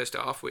the first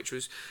half, which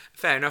was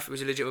fair enough. It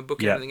was a legitimate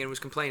booking, and everything, and was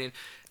complaining.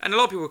 And a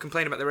lot of people were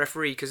complaining about the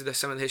referee because of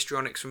some of the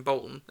histrionics from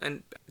Bolton.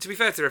 And to be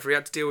fair to the referee, he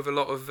had to deal with a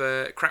lot of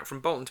crap from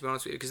Bolton, to be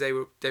honest with you, because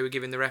they were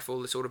giving the ref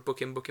all the sort of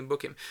book him.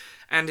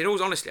 And in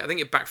all honesty, I think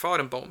it backfired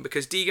on Bolton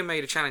because Deegan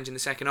made a challenge in the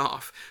second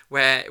half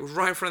where it was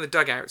right in front of the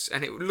dugouts,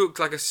 and it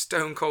looked like a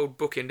stone cold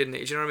booking, didn't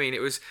it? Do you know what I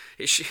mean?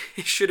 It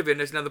should have been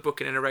another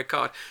booking and a red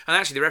card. And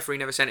actually, the referee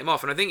never sent him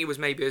off. And I think it was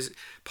maybe as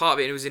part of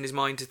it, it was in his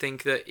mind to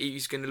think that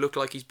he's going to look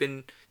like he's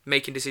been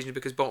making decisions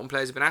because Bolton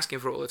players have been asking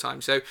for it all the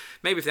time. So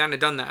maybe if they hadn't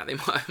done that, they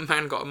might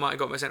have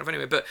got sent off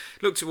anyway. But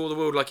looked to all the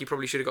world like he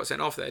probably should have got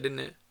sent off there, didn't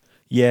it?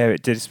 Yeah,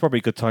 it did. It's probably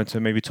a good time to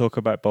maybe talk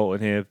about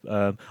Bolton here.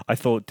 I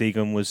thought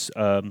Deegan was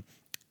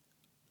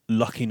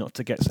lucky not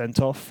to get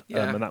sent off,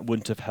 and that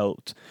wouldn't have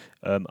helped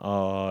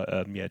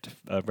our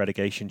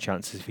relegation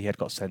chances if he had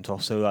got sent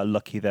off. So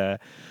lucky there.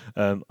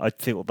 I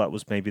think that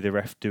was maybe the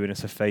ref doing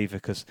us a favour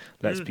because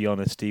let's be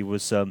honest, he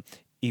was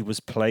he was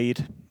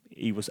played.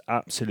 He was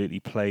absolutely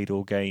played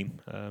all game.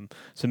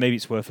 So maybe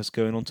it's worth us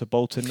going on to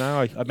Bolton now.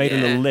 I made a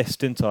little list,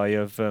 didn't I,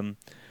 of about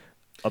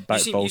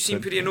Bolton. You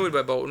seem pretty annoyed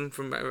by Bolton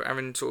from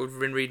having sort of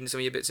been reading some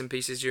of your bits and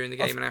pieces during the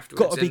game and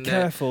afterwards. Got to be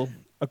careful.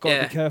 I've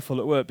got to be careful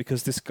at work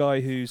because this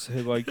guy who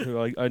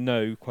I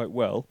know quite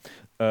well,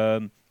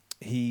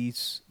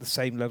 he's the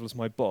same level as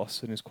my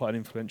boss and is quite an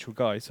influential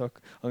guy. So I'm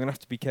going to have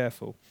to be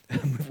careful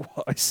with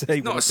what I say.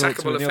 It's not a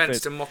sackable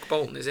offence to mock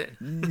Bolton, is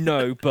it?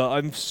 No, but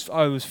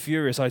I was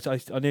furious. I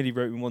nearly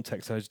wrote in one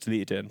text. I just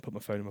deleted it and put my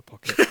phone in my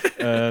pocket.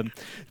 I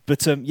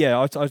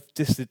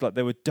just did, like,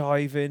 they were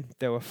diving,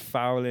 they were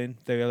fouling,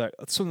 they were like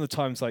some of the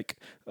times like.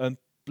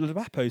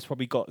 Lavapo's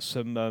probably got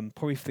some.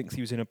 Probably thinks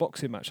he was in a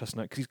boxing match last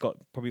night because he's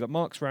probably got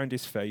marks around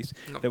his face.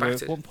 Were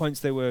at one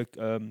point they were.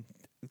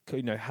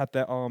 Had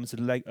their arms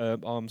and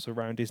arms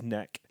around his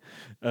neck.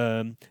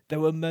 They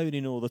were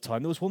moaning all the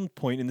time. There was one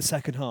point in the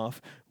second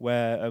half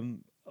where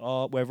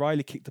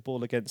Riley kicked the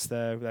ball against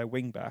their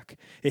wing back.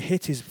 It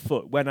hit his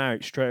foot, went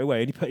out straight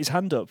away, and he put his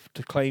hand up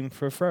to claim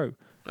for a throw.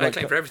 They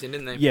claimed for everything,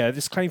 didn't they? Yeah,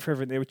 this claim for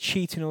everything. They were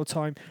cheating all the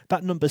time.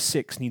 That number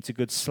 6 needs a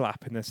good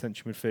slap in their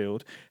central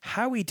midfield.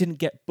 How he didn't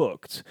get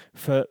booked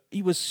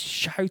he was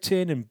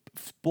shouting and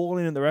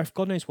bawling at the ref.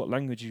 God knows what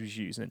language he was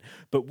using,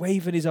 but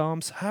waving his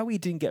arms. How he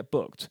didn't get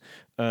booked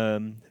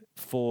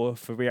for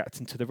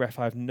reacting to the ref,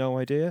 I have no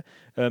idea.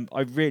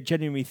 I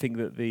genuinely think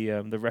that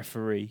the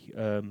referee.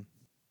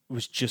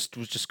 Was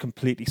just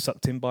completely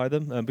sucked in by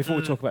them. Before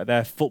we talk about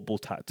their football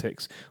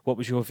tactics, what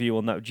was your view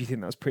on that? Do you think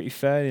that was pretty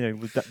fair?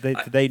 Did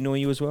they annoy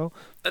you as well?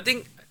 I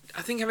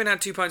think having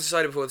had 2 pints of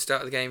cider before the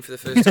start of the game for the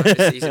first time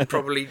this season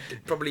probably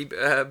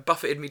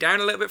buffeted me down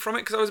a little bit from it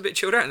because I was a bit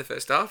chilled out in the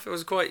first half. It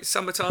was quite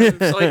summertime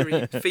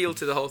cidery feel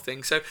to the whole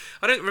thing. So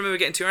I don't remember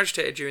getting too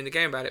agitated during the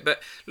game about it.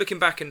 But looking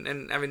back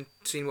and having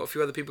seen what a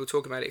few other people were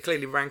talking about it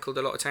clearly rankled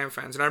a lot of Town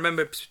fans. And I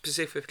remember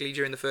specifically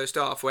during the first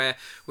half where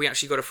we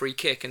actually got a free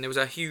kick and there was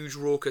a huge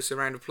raucous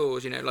round of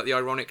applause, like the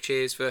ironic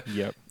cheers for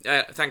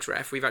thanks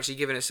ref, we've actually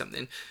given us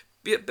something.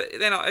 But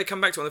then I come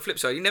back to on the flip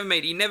side. He never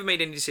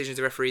made any decisions,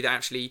 the referee, that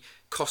actually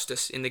cost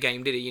us in the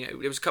game, did he? There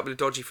was a couple of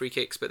dodgy free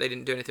kicks, but they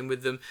didn't do anything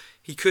with them.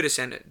 He could have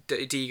sent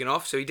Deegan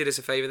off, so he did us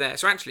a favour there.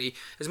 So actually,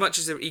 as much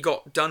as he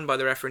got done by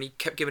the referee and he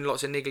kept giving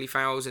lots of niggly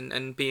fouls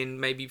and being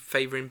maybe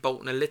favouring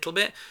Bolton a little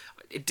bit,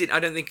 I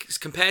don't think,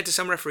 compared to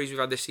some referees we've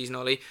had this season,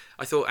 Ollie,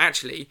 I thought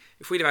actually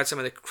if we'd have had some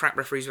of the crap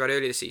referees we had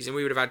earlier this season,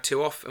 we would have had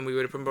 2 off and we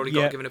would have probably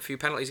got given a few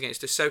penalties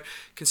against us. So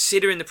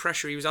considering the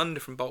pressure he was under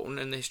from Bolton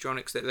and the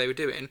histrionics that they were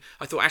doing,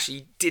 I thought actually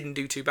he didn't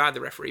do too bad,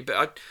 the referee.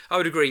 But I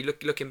would agree,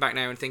 looking back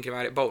now and thinking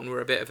about it, Bolton were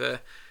a bit of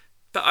a...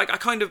 But I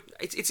kind of...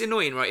 It's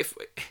annoying, right? If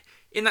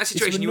in that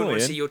situation you wouldn't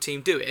want to see your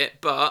team do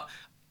it, but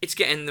it's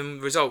getting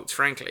them results,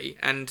 frankly,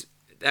 and...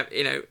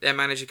 their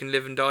manager can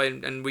live and die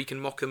and we can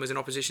mock them as an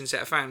opposition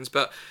set of fans,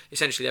 but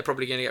essentially they're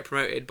probably going to get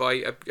promoted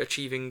by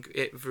achieving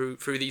it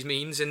through these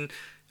means. And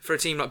for a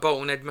team like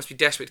Bolton, they must be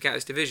desperate to get out of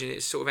this division.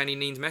 It's sort of any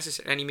means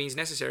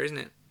necessary, isn't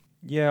it?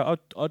 Yeah,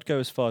 I'd go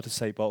as far to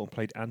say Bolton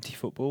played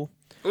anti-football.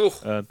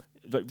 Oh.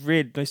 But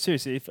really, no,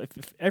 seriously, if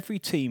every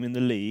team in the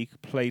league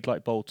played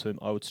like Bolton,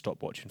 I would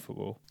stop watching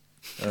football.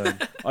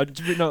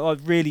 I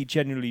really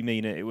genuinely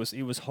mean it. It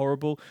was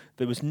horrible.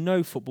 There was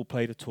no football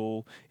played at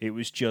all. It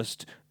was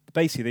just...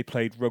 Basically, they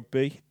played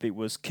rugby. It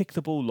was kick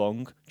the ball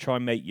long, try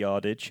and make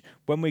yardage.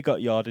 When we got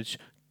yardage,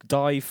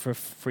 dive for a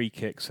free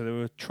kick. So they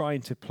were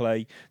trying to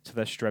play to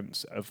their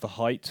strengths of the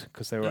height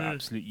because they were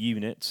absolute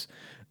units.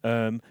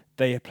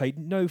 They had played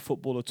no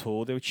football at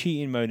all. They were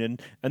cheating, moaning.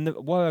 And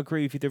while I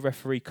agree with you, the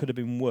referee could have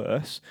been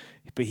worse,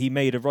 but he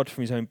made a rod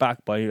from his own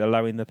back by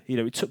allowing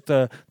it took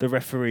the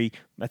referee,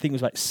 I think it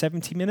was like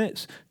 70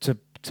 minutes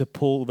to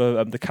pull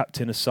the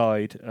captain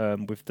aside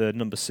with the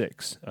number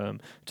 6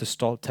 to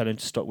tell him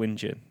to stop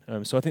whinging.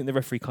 So I think the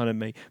referee kind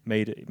of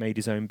made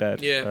his own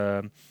bed.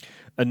 Yeah.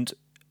 And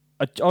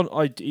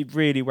it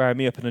really wound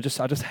me up, and I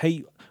just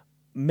hate.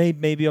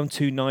 Maybe I'm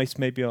too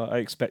nice.Maybe I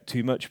expect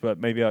too much, but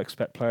maybe I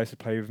expect players to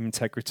play with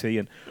integrity,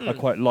 and I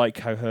quite like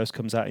how Hurst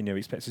comes out. He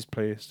expects his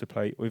players to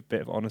play with a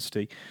bit of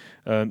honesty.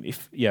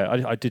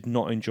 I did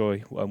not enjoy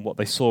what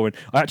they saw, and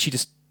I actually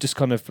just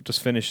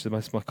finished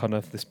my kind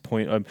of this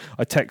point.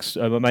 I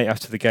texted my mate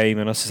after the game,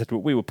 and I said,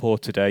 well, we were poor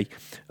today.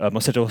 I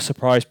said I was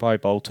surprised by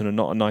Bolton and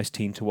not a nice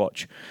team to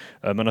watch.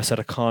 And I said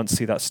I can't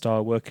see that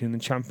style working in the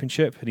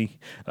Championship.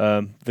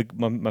 And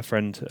my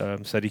friend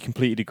said he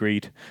completely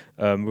agreed.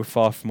 We're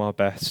far from our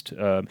best.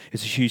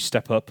 It's a huge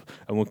step up,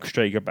 and we'll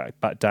straight go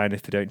back down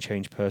if they don't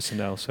change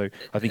personnel. So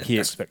I think he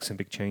expects some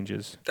big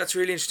changes. That's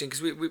really interesting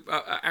because we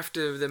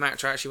after the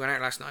match I actually went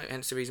out last night.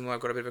 Hence the reason why I've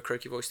got a bit of a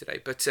croaky voice today.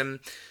 But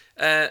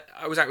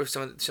I was out with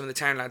some of the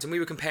Town lads, and we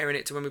were comparing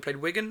it to when we played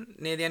Wigan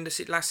near the end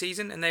of last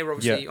season, and they were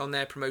obviously on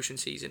their promotion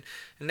season,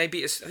 and they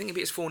beat us. I think they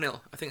beat us 4-0.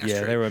 I think that's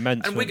true. Yeah, they were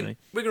immense. And Wigan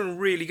were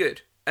really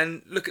good.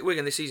 And look at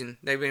Wigan this season.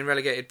 They've been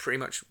relegated pretty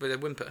much with a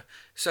whimper.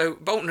 So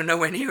Bolton are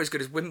nowhere near as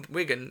good as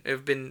Wigan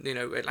have been,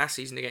 last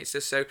season against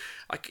us. So,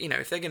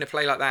 if they're going to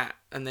play like that,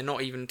 and they're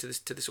not even to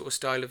the sort of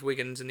style of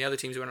Wigan's and the other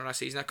teams who went on last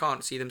season, I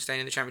can't see them staying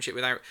in the Championship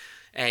without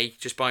A,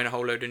 just buying a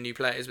whole load of new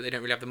players, but they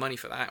don't really have the money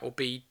for that, or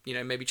B,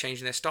 maybe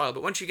changing their style.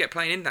 But once you get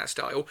playing in that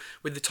style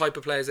with the type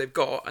of players they've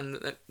got,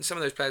 and some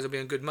of those players will be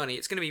on good money,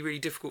 it's going to be really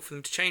difficult for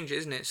them to change it,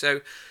 isn't it? So,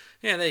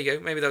 yeah, there you go.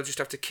 Maybe they'll just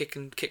have to kick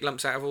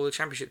lumps out of all the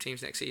Championship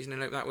teams next season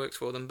and hope that works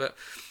for them. But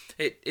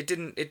it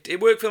didn't.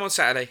 It worked for them on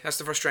Saturday. That's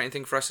the frustrating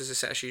thing for us as a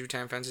set of Shrewsbury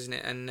Town fans, isn't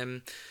it?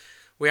 And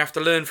we have to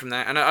learn from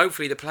that. And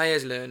hopefully the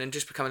players learn and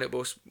just become a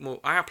little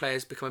more. Our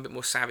players become a bit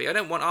more savvy. I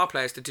don't want our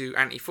players to do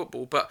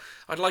anti-football, but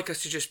I'd like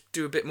us to just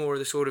do a bit more of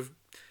the sort of,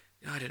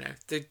 I don't know,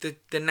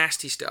 the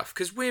nasty stuff.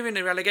 Because we're in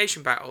a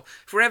relegation battle.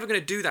 If we're ever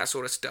going to do that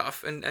sort of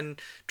stuff and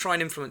try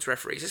and influence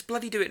referees, let's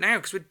bloody do it now,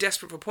 because we're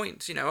desperate for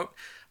points.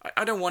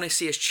 I don't want to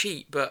see us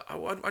cheat, but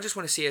I just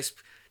want to see us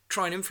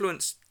try and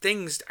influence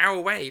things our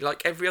way,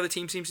 like every other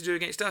team seems to do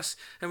against us.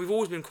 And we've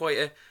always been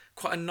quite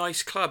a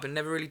nice club and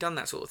never really done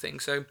that sort of thing.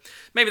 So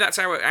maybe that's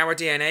our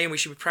DNA, and we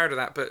should be proud of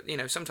that. But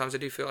sometimes I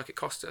do feel like it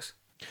costs us.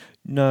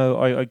 No,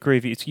 I agree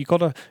with you.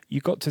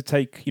 You got to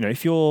take,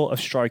 if you're a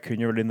striker and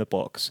you're in the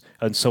box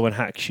and someone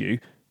hacks you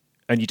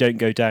and you don't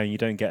go down, you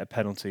don't get a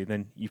penalty,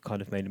 then you've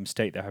kind of made a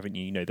mistake there, haven't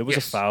you? There was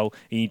a foul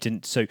and you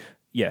didn't. So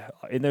yeah,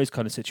 in those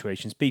kind of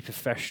situations, be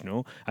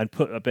professional and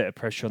put a bit of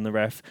pressure on the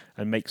ref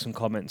and make some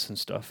comments and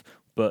stuff.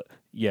 But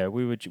yeah,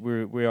 we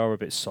are a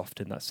bit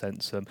soft in that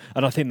sense, and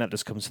I think that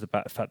just comes to the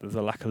fact that there's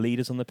a lack of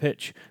leaders on the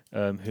pitch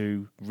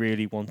who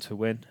really want to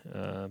win.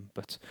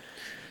 But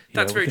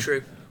that's very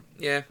true.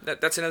 Yeah,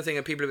 that's another thing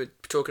that people are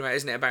talking about,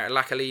 isn't it? About a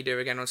lack of leader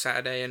again on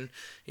Saturday, and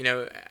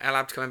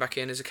Alab coming back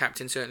in as a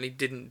captain certainly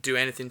didn't do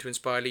anything to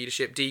inspire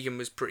leadership. Deegan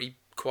was pretty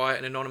quiet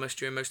and anonymous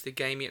during most of the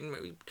game.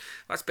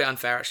 That's a bit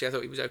unfair, actually. I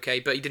thought he was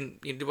okay, but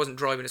he wasn't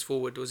driving us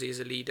forward, was he,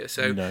 as a leader?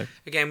 So no.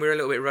 Again, we're a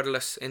little bit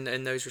rudderless in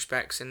those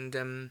respects, and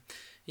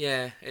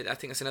I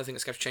think that's another thing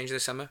that's going to change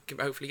this summer.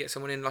 Hopefully get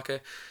someone in as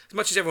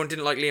much as everyone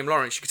didn't like Liam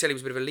Lawrence, you could tell he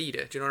was a bit of a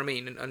leader. Do you know what I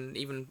mean? And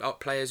even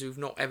players who've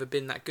not ever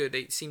been that good,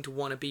 they seem to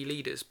want to be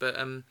leaders, but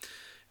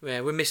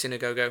we're missing a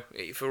go-go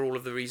for all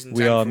of the reasons.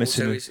 We are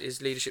missing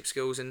his leadership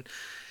skills, and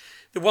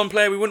the one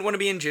player we wouldn't want to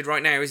be injured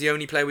right now is the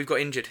only player we've got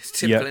injured. It's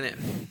typical, isn't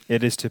it?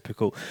 It is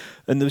typical.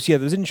 And there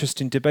was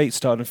interesting debate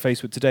starting on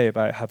Facebook today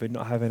about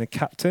not having a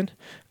captain.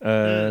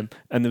 And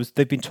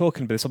they've been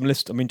talking about this.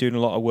 I've been doing a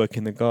lot of work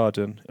in the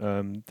garden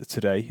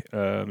today.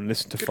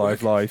 Listened to Good 5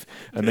 work. Live,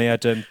 and they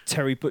had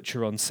Terry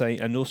Butcher on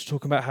saying, and also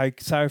talking about how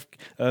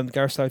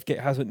Gareth Southgate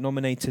hasn't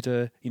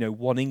nominated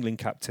one England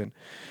captain.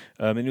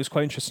 And it was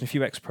quite interesting. A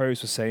few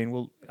ex-pros were saying,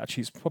 well,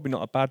 actually, it's probably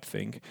not a bad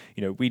thing.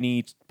 We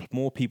need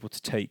more people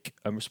to take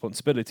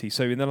responsibility.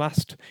 So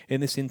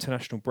in this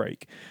international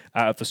break,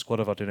 out of the squad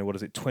of,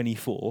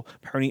 24,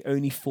 apparently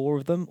only 4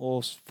 of them,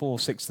 or 4 or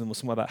 6 of them, or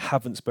something like that,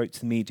 haven't spoke to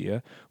the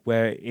media,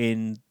 where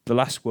in the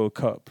last World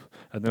Cup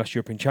and the last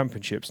European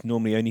Championships,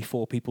 normally only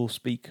 4 people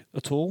speak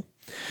at all.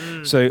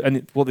 So,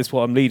 and what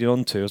I'm leading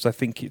on to is I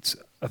think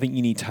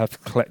you need to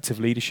have collective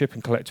leadership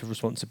and collective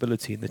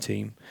responsibility in the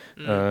team,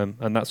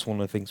 and that's one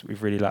of the things that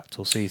we've really lacked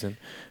all season.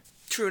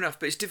 True enough,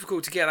 but it's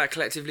difficult to get that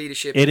collective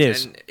leadership. It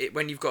is.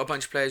 When you've got a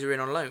bunch of players who are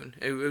in on loan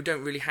who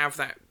don't really have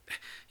that.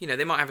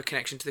 They might have a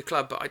connection to the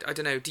club, but I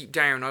don't know. Deep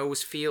down, I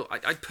always feel.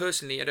 I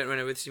personally, I don't know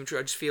whether it's even true.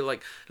 I just feel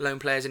like loan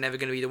players are never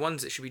going to be the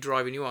ones that should be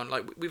driving you on.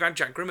 Like we've had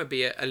Jack Grimmer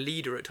be a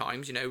leader at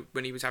times.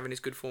 When he was having his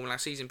good form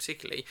last season,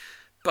 particularly,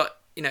 but.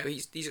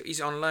 He's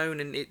on loan,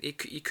 and he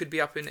could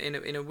be up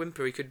in a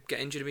whimper. He could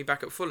get injured and be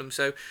back at Fulham.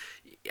 So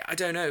I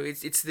don't know.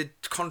 It's the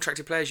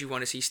contracted players you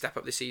want to see step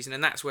up this season,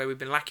 and that's where we've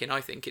been lacking.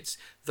 I think it's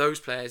those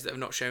players that have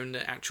not shown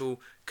the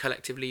actual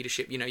collective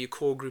leadership. Your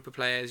core group of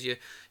players, your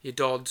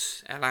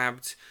Dodds, El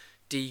Abd,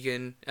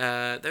 Deegan,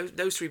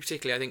 those 3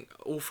 particularly. I think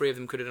all 3 of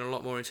them could have done a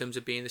lot more in terms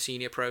of being the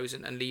senior pros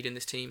and leading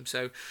this team.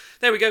 So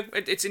there we go.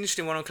 It's an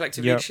interesting one on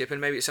collective leadership,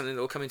 and maybe it's something that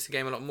will come into the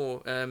game a lot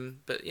more.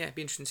 But yeah, it'd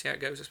be interesting to see how it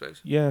goes, I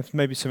suppose. Yeah,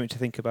 maybe something to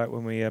think about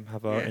when we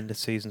have our end of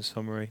season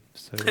summary.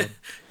 So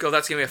God,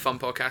 that's gonna be a fun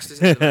podcast,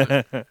 isn't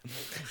it?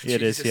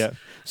 It is. Yeah.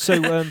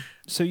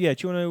 So yeah,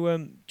 do you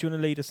want to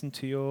lead us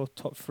into your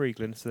top 3,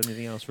 Glenn? Is there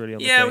anything else really on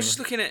the game? Yeah, I was just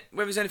looking at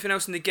whether there's anything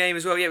else in the game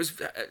as well. Yeah, it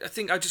was. I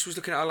think I just was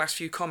looking at our last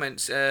few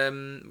comments.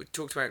 We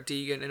talked about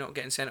Deegan and not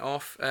getting sent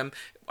off.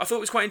 I thought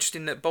it was quite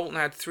interesting that Bolton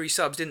had 3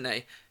 subs, didn't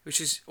they?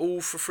 Which is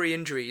all for 3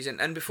 injuries.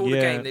 And before the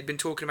game, they'd been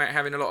talking about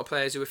having a lot of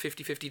players who were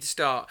 50-50 to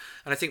start.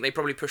 And I think they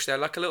probably pushed their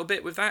luck a little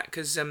bit with that,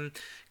 because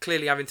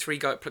clearly having 3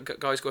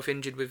 guys go off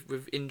injured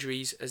with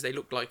injuries, as they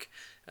looked like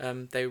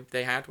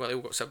they had. Well, they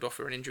all got subbed off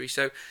for an injury.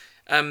 So,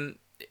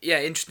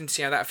 interesting to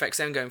see how that affects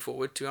them going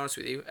forward, to be honest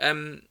with you.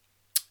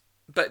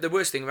 But the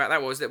worst thing about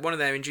that was that one of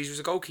their injuries was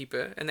a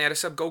goalkeeper, and they had a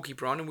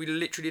sub-goalkeeper on, and we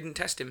literally didn't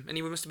test him, and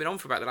he must have been on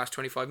for about the last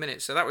 25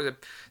 minutes. So that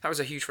was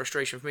a huge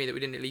frustration for me, that we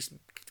didn't at least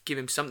give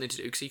him something to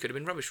do, because he could have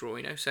been rubbish raw,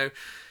 So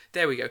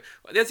there we go.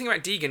 The other thing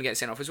about Deegan getting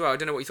sent off as well, I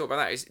don't know what you thought about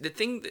that, is the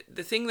thing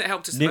that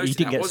helped us the most. He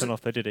didn't get sent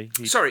off though, did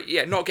he?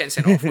 Sorry, not getting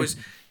sent off was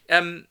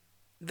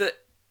that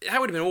that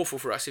would have been awful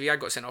for us if he had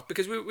got sent off,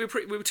 because we were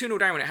 2-0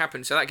 down when it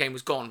happened, so that game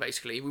was gone,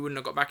 basically. We wouldn't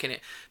have got back in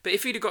it. But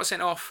if he'd have got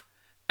sent off,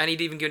 and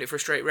he'd even given it for a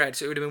straight red,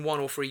 so it would have been 1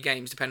 or 3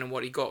 games, depending on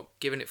what he got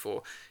given it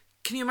for.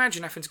 Can you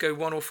imagine having to go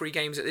 1 or 3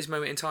 games at this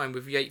moment in time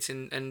with Yates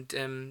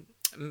and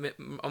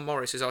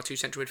Morris as our 2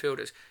 central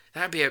midfielders?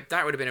 That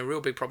would have been a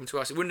real big problem to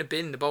us. It wouldn't have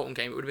been the Bolton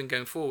game, it would have been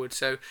going forward.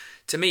 So,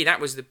 to me, that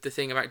was the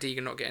thing about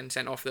Deegan not getting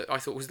sent off that I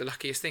thought was the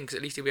luckiest thing, because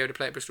at least he'll be able to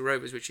play at Bristol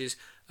Rovers, which is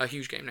a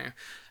huge game now.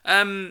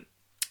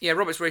 Yeah,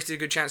 Roberts wasted a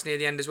good chance near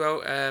the end as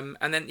well.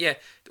 And then,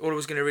 all I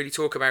was going to really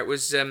talk about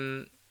was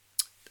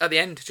at the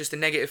end, just the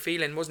negative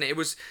feeling, wasn't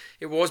it?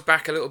 It was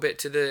back a little bit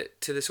to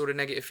the sort of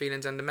negative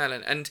feelings under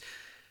Mellon. And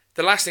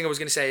the last thing I was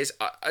going to say is,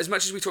 as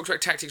much as we talked about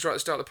tactics right at the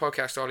start of the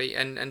podcast, Ollie,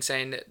 and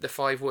saying that the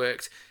 5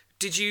 worked,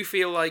 did you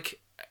feel like,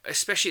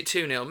 especially at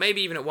 2-0, maybe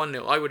even at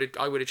 1-0,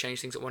 I would have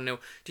changed things at 1-0.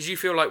 Did you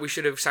feel like we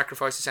should have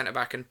sacrificed the centre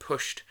back and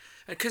pushed?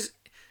 Because,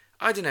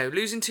 I don't know,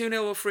 losing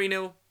 2-0 or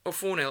 3-0 or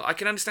 4-0, I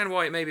can understand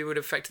why it maybe would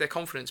affect their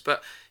confidence,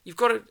 but you've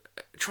got to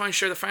try and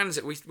show the fans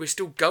that we're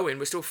still going,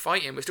 we're still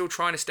fighting, we're still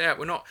trying to stay up,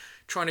 we're not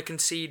trying to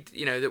concede,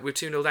 that we're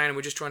 2-0 down and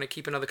we're just trying to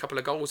keep another couple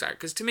of goals out.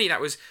 Because to me, that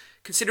was,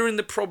 considering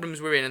the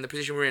problems we're in and the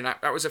position we're in,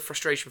 that was a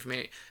frustration for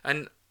me.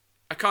 And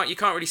you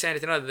can't really say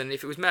anything other than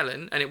if it was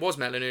Mellon, and it was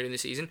Mellon early in the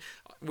season,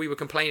 we were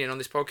complaining on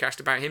this podcast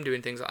about him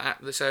doing things like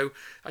that. So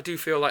I do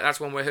feel like that's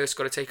one where Hurst's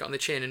got to take it on the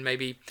chin and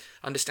maybe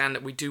understand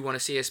that we do want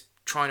to see us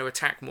trying to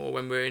attack more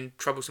when we're in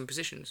troublesome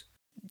positions.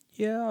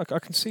 Yeah, I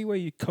can see where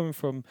you're coming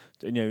from.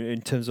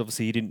 In terms of,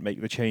 obviously he didn't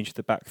make the change to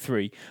the back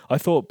 3. I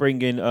thought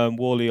bringing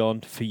Worley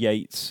on for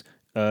Yates,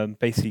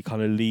 basically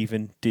kind of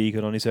leaving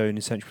Deegan on his own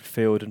in central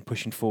midfield and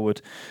pushing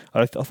forward.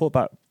 I thought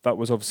that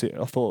was obviously,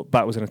 I thought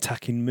that was an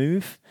attacking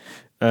move,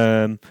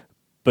 but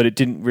it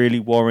didn't really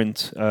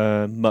warrant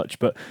much.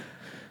 But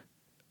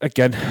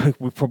again,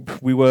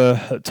 we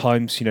were at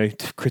times,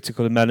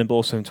 critical of Mellon, but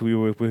also until we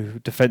were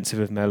defensive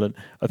of Mellon.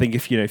 I think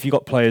if you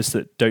got players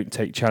that don't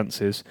take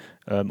chances,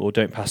 or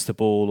don't pass the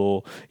ball,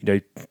 or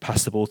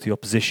pass the ball to the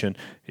opposition,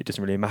 it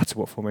doesn't really matter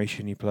what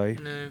formation you play.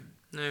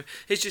 No.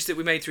 It's just that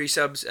we made 3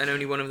 subs and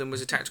only one of them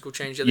was a tactical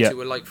change. The other 2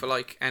 were like for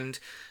like, and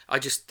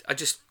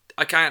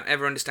I can't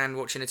ever understand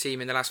watching a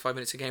team in the last 5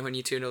 minutes of a game when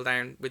you're 2-0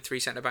 down with 3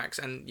 centre-backs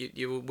and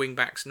your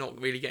wing-backs not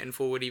really getting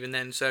forward even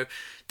then. So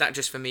that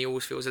just, for me,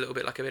 always feels a little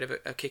bit like a bit of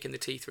a kick in the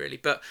teeth, really.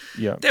 But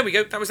there we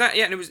go. That was that.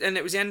 Yeah, and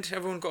it was the end.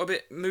 Everyone got a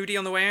bit moody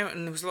on the way out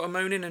and there was a lot of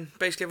moaning and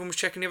basically everyone was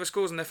checking the other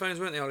scores on their phones,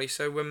 weren't they, Ollie?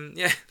 So,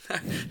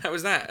 that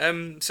was that.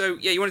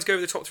 You wanted to go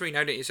over the top 3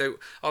 now, don't you? So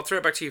I'll throw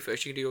it back to you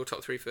first. You can do your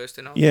top 3 first.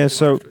 And I'll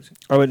so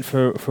I went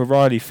for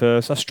Riley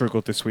first. I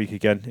struggled this week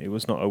again. It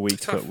was not a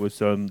week that was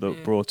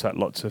that brought out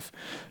lots of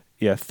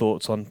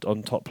thoughts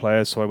on top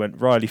players. So I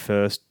went Riley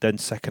first, then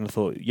second I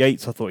thought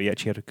Yates. I thought he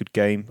actually had a good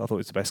game. I thought it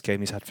was the best game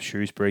he's had for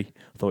Shrewsbury.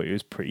 I thought he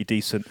was pretty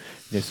decent.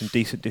 Some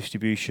decent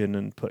distribution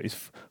and put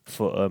his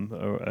foot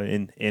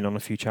in on a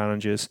few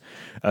challenges.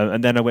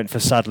 And then I went for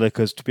Sadler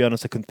because, to be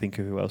honest, I couldn't think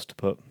of who else to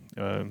put.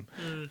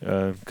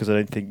 Because I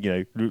don't think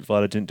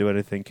Rootweiler didn't do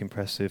anything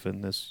impressive,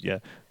 and there's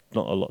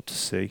not a lot to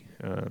see.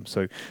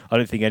 So I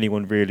don't think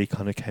anyone really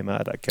kind of came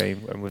out of that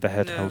game with their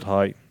head held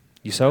high.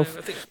 Yourself?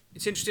 I think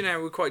it's interesting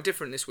how we're quite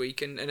different this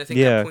week, and I think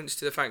that points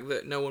to the fact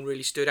that no one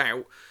really stood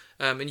out,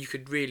 and you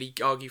could really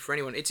argue for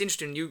anyone. It's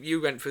interesting,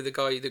 you went for the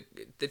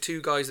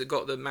 2 guys that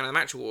got the Man of the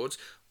Match awards.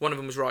 One of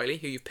them was Riley,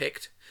 who you've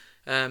picked,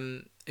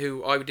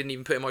 who I didn't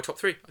even put in my top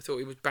 3. I thought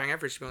he was bang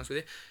average, to be honest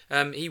with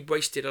you. He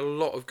wasted a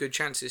lot of good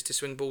chances to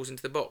swing balls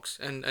into the box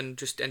and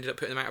just ended up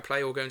putting them out of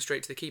play or going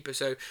straight to the keeper.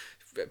 So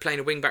playing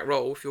a wing-back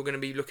role, if you're going to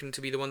be looking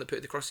to be the one that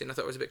put the cross in, I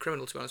thought it was a bit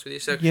criminal, to be honest with you.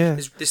 So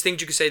there's things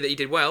you could say that he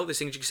did well, there's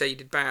things you could say he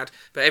did bad,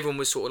 but everyone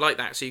was sort of like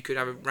that, so you could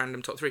have a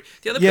random top 3.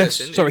 The other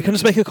person... Sorry, can I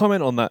just make a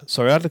comment on that?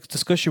 Sorry, I had a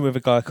discussion with a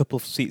guy a couple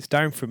of seats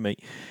down from me.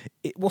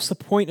 What's the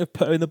point of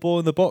putting the ball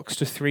in the box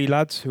to 3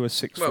 lads who are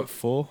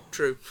 6'4"?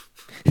 True.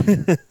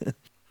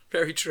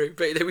 Very true,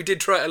 but we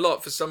did try it a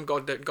lot for some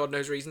God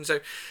knows reason.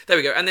 So there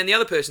we go. And then the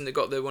other person that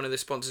got one of the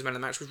sponsors man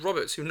of the match was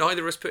Roberts, who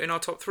neither of us put in our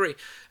top 3.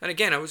 And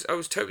again, I was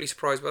totally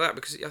surprised by that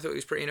because I thought he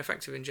was pretty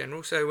ineffective in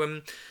general.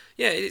 So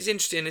it's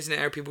interesting, isn't it,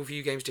 how people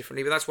view games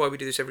differently? But that's why we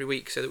do this every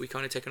week, so that we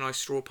kind of take a nice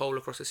straw poll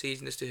across the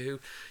season as to who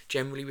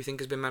generally we think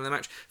has been man of the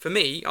match. For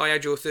me, I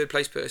had your 3rd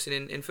place person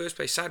in first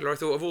place, Sadler. I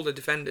thought of all the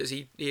defenders,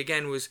 he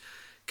again was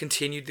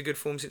continued the good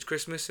form since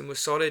Christmas and was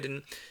solid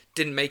and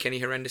didn't make any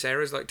horrendous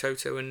errors like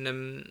Toto and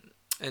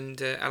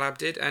Alab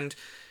did, and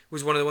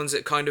was one of the ones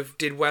that kind of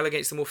did well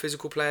against the more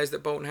physical players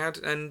that Bolton had,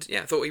 and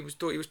I thought he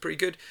was pretty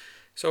good.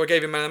 So I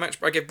gave him man of the match.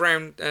 I gave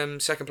Brown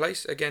second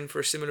place again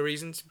for similar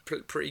reasons.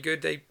 Pretty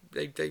good. They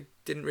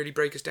didn't really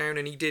break us down,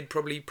 and he did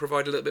probably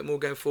provide a little bit more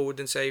going forward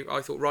than say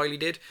I thought Riley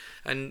did,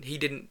 and he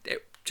didn't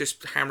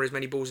just hammer as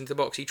many balls into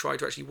the box. He tried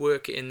to actually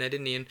work it in there,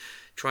 didn't he, and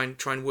try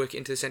and work it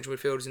into the central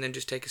midfielders, and then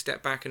just take a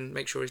step back and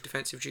make sure his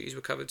defensive duties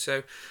were covered.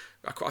 So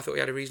I thought he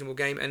had a reasonable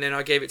game, and then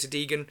I gave it to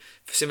Deegan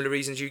for similar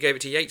reasons you gave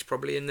it to Yates,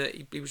 probably, in that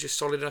he was just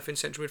solid enough in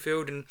central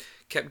midfield and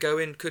kept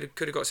going. Could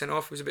have got sent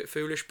off. It was a bit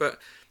foolish, but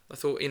I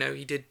thought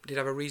he did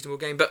have a reasonable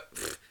game.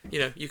 But you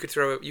know, you could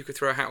throw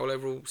a hat all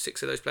over all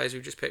 6 of those players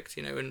we've just picked,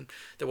 you know, and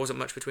there wasn't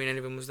much between any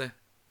of them, was there?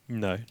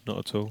 No, not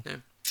at all.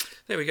 No.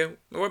 There we go.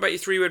 What about your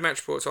 3-word match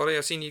reports, Ollie?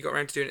 I've seen you got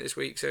around to doing it this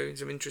week, so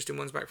some interesting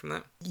ones back from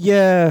that.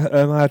 Yeah,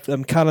 I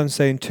had Callum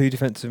saying 2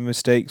 defensive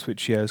mistakes,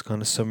 which is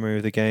kind of summary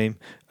of the game.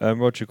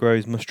 Roger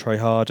Groves must try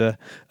harder.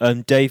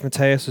 Dave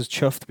Mateus was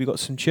chuffed we got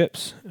some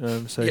chips,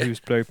 so he was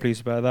very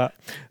pleased about that.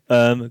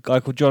 A guy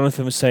called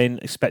Jonathan was saying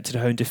expected a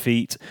home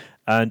defeat,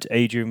 and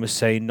Adrian was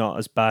saying not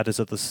as bad as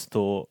others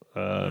thought,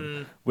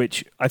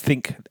 which I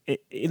think,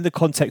 in the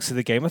context of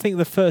the game, I think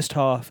the first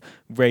half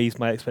raised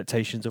my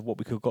expectations of what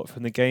we could have got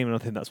from the game, and I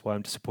think that's why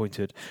I'm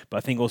disappointed. But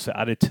I think also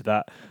added to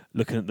that,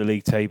 looking at the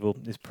league table,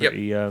 is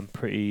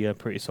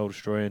pretty soul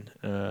destroying.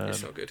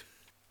 It's not good.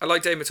 I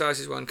like Dave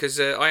Mathias's one because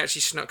I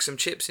actually snuck some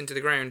chips into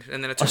the ground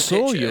and then I took a picture. I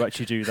saw you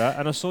actually do that,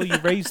 and I saw you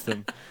raise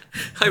them.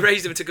 I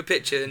raised them and took a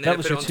picture, and then that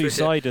was I put your it on Twitter.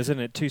 two-siders, isn't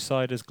it?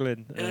 Two-siders,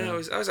 Glyn. I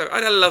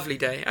had a lovely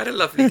day.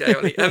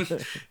 Ollie.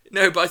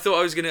 No, but I thought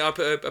I was gonna. I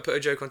put a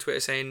joke on Twitter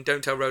saying,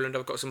 "Don't tell Roland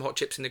I've got some hot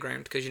chips in the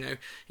ground," because you know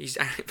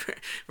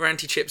we're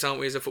anti-chips, aren't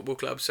we, as a football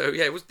club? So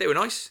yeah, they were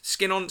nice.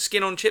 Skin on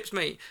chips,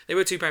 mate. They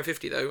were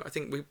 £2.50 though. I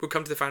think we'll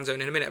come to the fan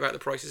zone in a minute about the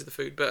prices of the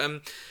food.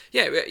 But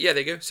yeah, there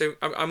you go. So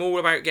I'm all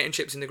about getting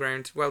chips in the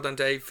ground. Well done,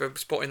 Dave, for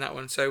spotting that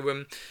one.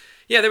 So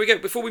yeah, there we go.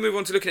 Before we move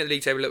on to looking at the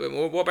league table a little bit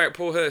more, what about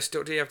Paul Hurst?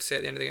 What do you have to say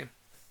at the end of the game?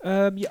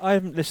 Yeah, I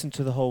haven't listened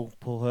to the whole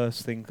Paul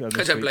Hurst thing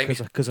I don't blame you.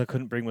 because I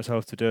couldn't bring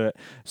myself to do it.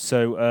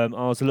 So I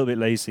was a little bit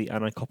lazy,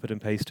 and I copied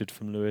and pasted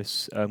from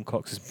Lewis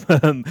Cox's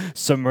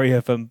summary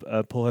of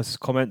Paul Hurst's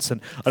comments,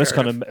 and I just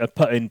kind of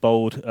put in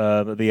bold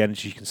the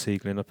energy you can see,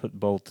 Glenn. I put in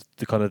bold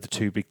the kind of the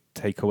 2 big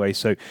takeaways.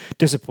 So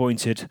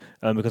disappointed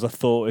because I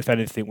thought, if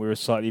anything, we were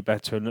slightly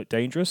better and looked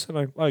dangerous,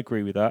 and I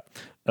agree with that.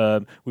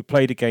 We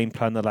played a game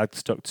plan, the lads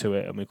stuck to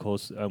it, and we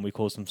caused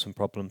them some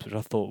problems, which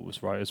I thought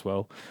was right as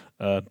well.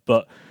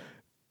 But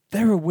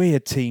they're a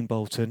weird team,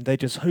 Bolton. They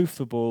just hoof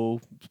the ball,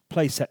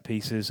 play set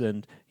pieces,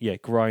 and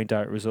grind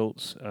out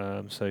results.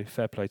 So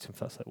fair play to them if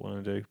that's what they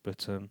want to do.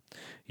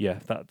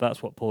 But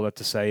that's what Paul had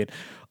to say. And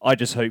I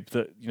just hope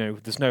that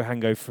there's no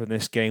hangover from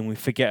this game. We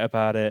forget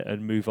about it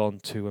and move on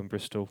to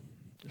Bristol.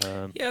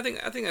 I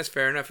think that's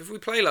fair enough. If we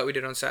play like we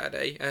did on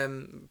Saturday,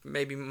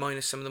 maybe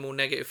minus some of the more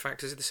negative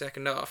factors of the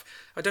second half,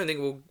 I don't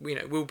think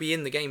we'll be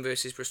in the game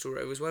versus Bristol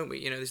Rovers, won't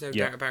we? There's no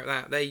doubt about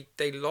that.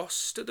 They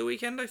lost at the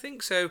weekend, I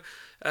think. So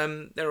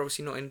they're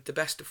obviously not in the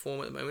best of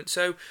form at the moment.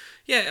 So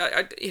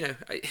yeah,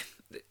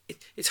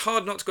 it's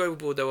hard not to go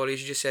overboard though, Ollie,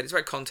 as you just said. It's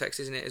about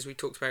context, isn't it? As we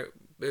talked about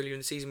earlier in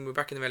the season, we were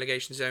back in the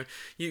relegation zone.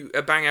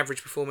 A bang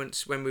average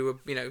performance when we were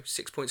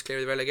 6 points clear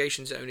of the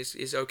relegation zone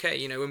is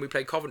okay. When we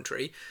played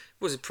Coventry, it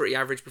was a pretty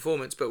average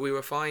performance, but we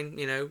were fine.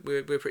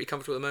 We were pretty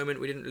comfortable at the moment.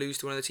 We didn't lose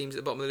to one of the teams at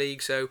the bottom of the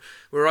league, so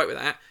we're right with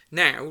that.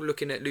 Now,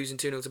 looking at losing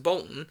 2-0 to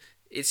Bolton,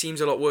 it seems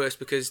a lot worse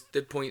because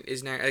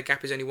the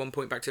gap is only 1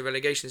 point back to the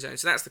relegation zone.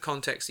 So that's the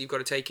context that you've got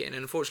to take it in.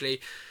 And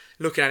unfortunately,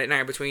 looking at it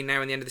now, between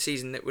now and the end of the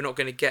season, that we're not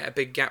going to get a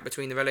big gap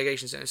between the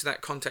relegation zone. So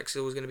that context is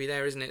always going to be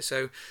there, isn't it?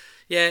 So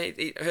yeah,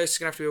 Hurst is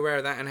going to have to be aware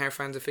of that and how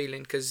fans are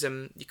feeling, because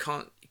you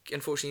can't,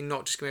 unfortunately,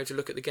 not just going to be able to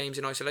look at the games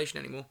in isolation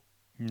anymore.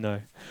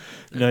 No,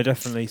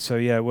 definitely. So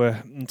yeah,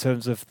 we're, in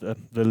terms of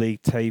the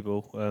league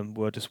table,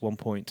 we're just 1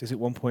 point. Is it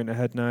 1 point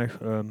ahead now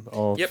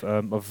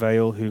of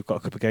Vale, who've got a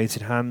couple of games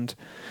in hand?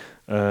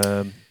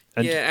 And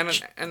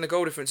the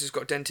goal difference has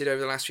got dented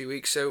over the last few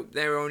weeks, so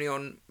they're only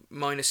on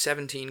minus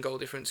 17 goal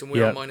difference, and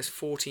we're on minus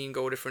 14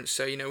 goal difference.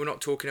 So we're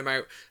not talking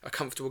about a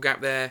comfortable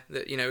gap there.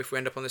 That if we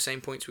end up on the same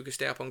points, we could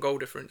stay up on goal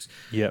difference.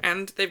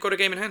 And they've got a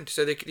game in hand,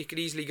 so they could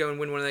easily go and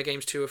win one of their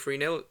games 2 or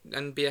 3-0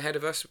 and be ahead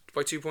of us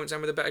by 2 points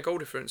and with a better goal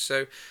difference.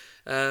 So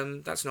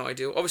that's not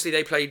ideal. Obviously,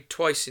 they played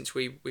twice since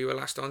we were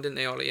last on, didn't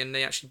they, Ollie? And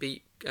they actually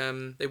beat.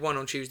 They won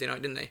on Tuesday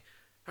night, didn't they?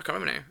 I can't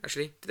remember now.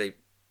 Actually, did they?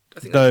 I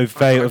think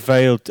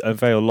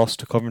Vale lost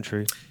to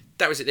Coventry.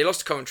 That was it. They lost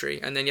to Coventry,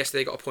 and then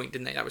yesterday they got a point,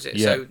 didn't they? That was it.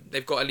 Yeah. So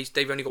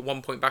they've only got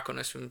 1 point back on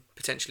us from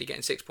potentially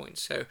getting 6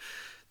 points. So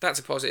that's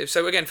a positive.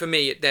 So again, for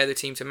me, they're the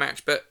team to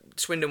match. But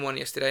Swindon won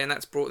yesterday, and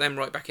that's brought them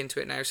right back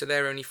into it now. So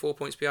they're only 4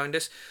 points behind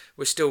us.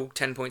 We're still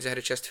 10 points ahead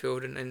of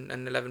Chesterfield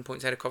and 11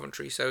 points ahead of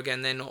Coventry. So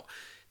again, they're not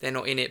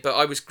in it. But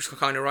I was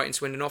kind of writing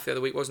Swindon off the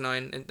other week, wasn't I?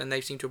 And they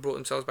seem to have brought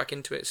themselves back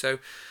into it. So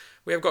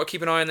we have got to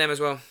keep an eye on them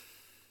as well.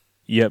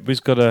 Yeah,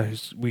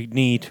 we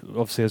need,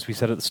 obviously, as we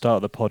said at the start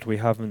of the pod, we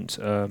haven't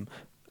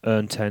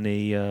earned any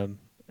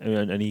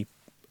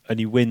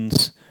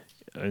wins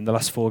in the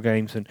last 4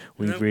 games, and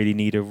we really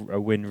need a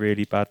win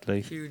really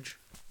badly. Huge,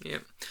 yeah.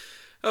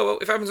 Oh well,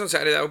 if it happens on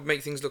Saturday, that would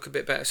make things look a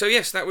bit better. So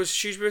yes, that was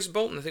Shrewsbury versus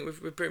Bolton. I think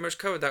we've pretty much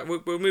covered that.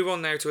 We'll move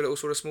on now to a little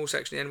sort of small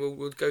section, and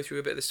we'll go through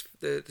a bit of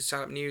the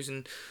Salop news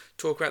and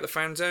talk about the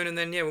fan zone, and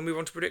then we'll move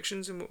on to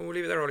predictions, and we'll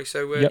leave it there, Ollie.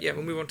 So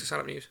we'll move on to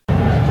Salop news.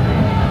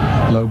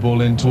 Low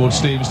ball in towards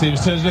Stevens.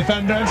 Stevens turns the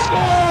defender and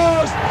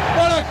scores!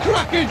 What a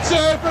cracking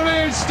turn from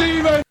Ian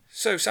Stevens!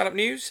 So, Salop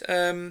news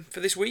for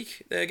this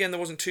week. Again, there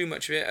wasn't too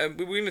much of it.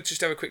 We're going to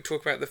just have a quick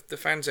talk about the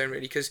fan zone,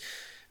 really, because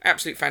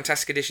absolute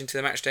fantastic addition to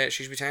the match day at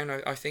Shrewsbury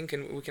Town, I think,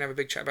 and we can have a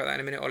big chat about that in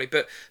a minute, Ollie.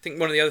 But I think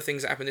one of the other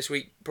things that happened this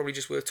week, probably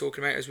just worth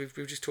talking about, as we've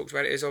just talked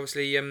about it, is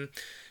obviously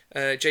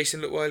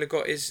Jason Lutweiler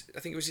got I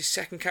think it was his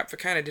second cap for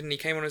Canada, didn't he?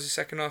 Came on as a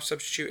second half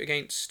substitute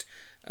against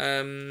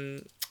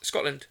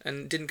Scotland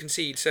and didn't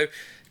concede. So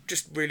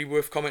just really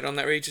worth commenting on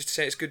that, really, just to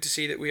say it's good to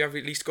see that we have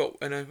at least got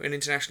an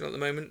international at the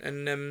moment,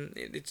 and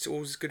it's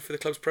always good for the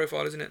club's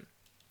profile, isn't it?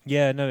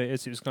 Yeah, no, it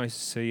is. It was nice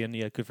to see, and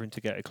yeah, good for him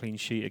to get a clean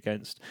sheet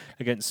against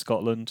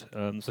Scotland.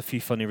 There's a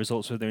few funny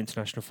results with their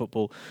international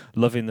football.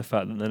 Loving the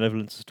fact that the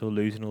Netherlands are still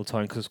losing all the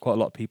time, because there's quite a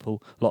lot of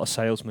people, a lot of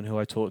salesmen who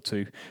I talked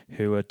to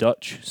who are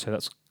Dutch, so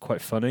that's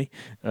quite funny.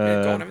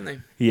 Yeah, gone, haven't they?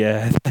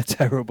 Yeah, they're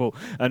terrible.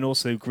 And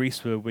also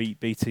Greece were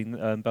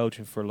beating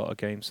Belgium for a lot of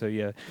games. So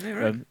yeah,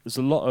 right. There's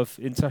a lot of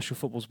international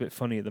football's a bit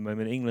funny at the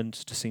moment.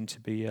 England just seem to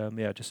be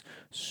just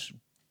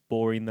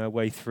boring their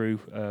way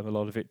through a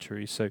lot of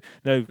victories. So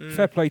no,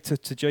 fair play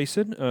to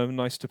Jason.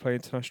 Nice to play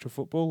international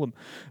football.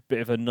 Bit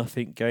of a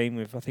nothing game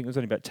with, I think it was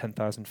only about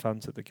 10,000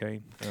 fans at the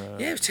game.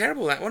 Yeah, it was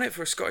terrible that, wasn't it,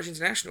 for a Scottish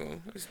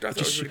international? I thought it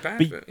was really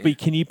bad. But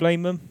can you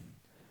blame them?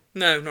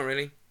 No, not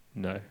really.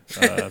 No.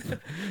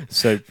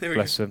 So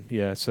bless them.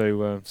 Yeah.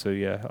 So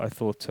yeah, I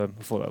thought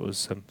that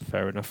was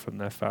fair enough from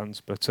their fans,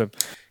 but.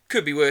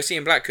 Could be worse.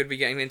 Ian Black could be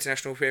getting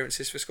international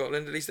appearances for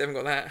Scotland. At least they haven't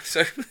got that.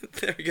 So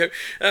there we go.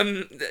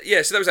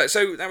 Yeah, so that was that.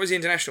 So that was the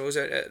internationals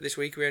this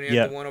week. We only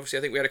had the one. Obviously,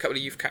 I think we had a couple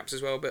of youth caps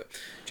as well, but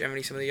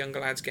generally some of the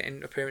younger lads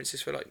getting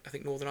appearances for, like, I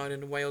think Northern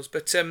Ireland and Wales.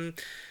 But to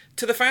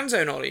the fan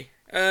zone, Ollie.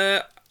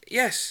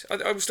 Yes,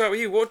 I will start with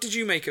you. What did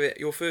you make of it?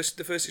 The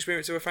first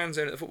experience of a fan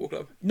zone at the football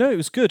club? No, it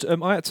was good.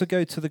 I had to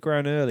go to the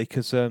ground early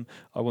because I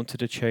wanted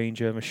to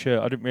change a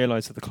shirt. I didn't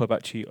realise that the club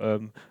actually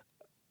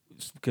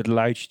could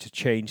allow you to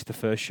change the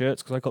first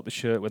shirts, because I got the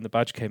shirt when the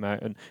badge came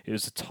out and it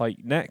was a tight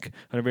neck,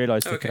 and I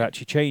realised they could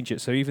actually change it.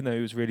 So even though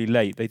it was really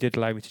late, they did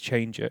allow me to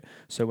change it.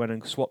 So when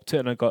I swapped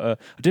it, and I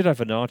did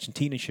have an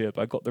Argentina shirt,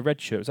 but I got the red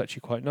shirt. It was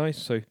actually quite nice.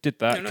 So did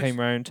that. Oh, nice. Came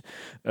round.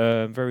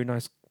 Very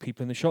nice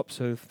people in the shop,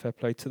 so fair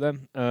play to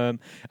them. And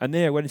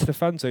then I went into the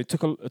fan zone. It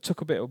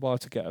took a bit of a while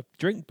to get a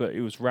drink, but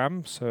it was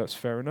Ram, so that's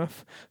fair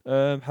enough.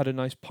 Had a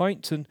nice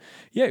pint, and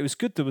yeah, it was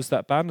good. There was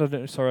that band. I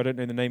don't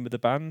know the name of the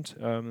band,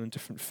 and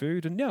different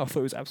food, and yeah, I thought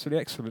it was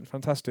absolutely excellent,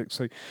 fantastic.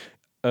 So,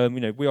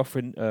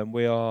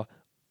 we are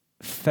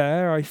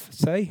fair, I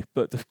say,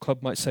 but the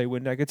club might say we're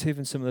negative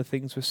in some of the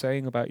things we're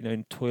saying about,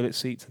 toilet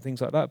seats and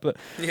things like that. But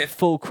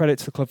full credit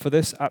to the club for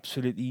this.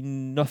 Absolutely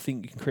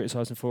nothing you can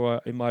criticise them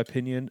for, in my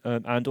opinion.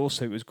 And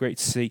also, it was great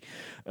to see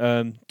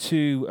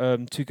two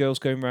girls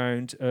going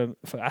around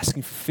for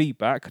asking for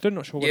feedback. I'm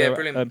not sure whether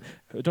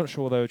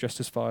they were dressed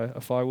as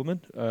a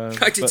firewoman.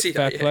 I did see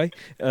fair that. Play.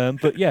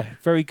 But yeah,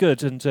 very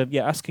good, and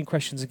asking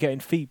questions and getting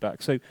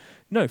feedback. So.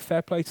 No,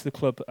 fair play to the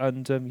club,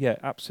 and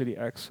absolutely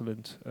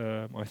excellent,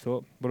 I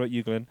thought. What about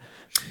you, Glenn?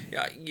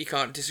 Yeah, you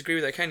can't disagree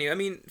with that, can you? I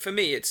mean, for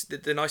me, it's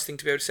the nice thing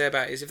to be able to say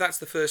about it is, if that's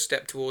the first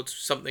step towards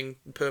something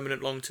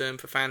permanent, long-term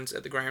for fans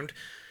at the ground,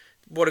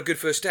 what a good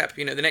first step.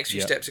 The next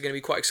few steps are going to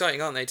be quite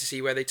exciting, aren't they, to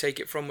see where they take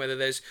it from, whether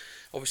there's,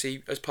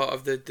 obviously, as part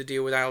of the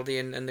deal with Aldi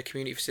and the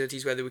community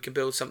facilities, whether we can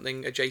build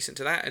something adjacent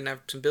to that and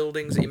have some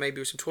buildings that maybe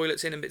with some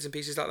toilets in and bits and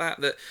pieces like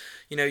that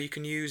you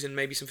can use, and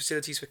maybe some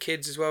facilities for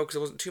kids as well, because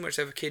there wasn't too much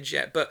there for kids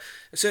yet. But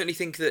I certainly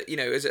think that,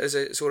 as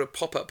a sort of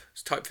pop-up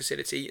type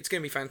facility, it's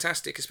going to be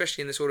fantastic,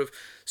 especially in the sort of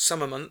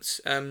summer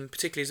months,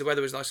 particularly as the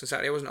weather was nice on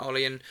Saturday, wasn't it,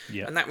 Ollie? And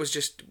that was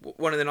just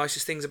one of the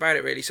nicest things about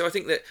it, really. So I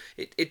think that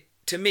it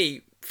to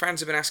me, fans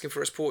have been asking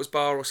for a supporters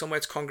bar or somewhere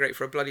to congregate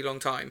for a bloody long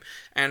time,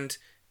 and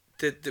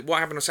what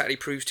happened on Saturday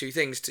proves two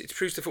things. It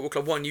proves to the football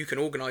club, one, you can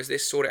organise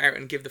this, sort it out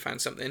and give the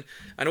fans something,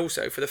 and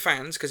also for the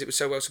fans, because it was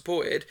so well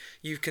supported,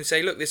 you can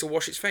say, look, this will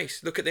wash its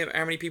face. Look at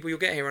how many people you'll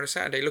get here on a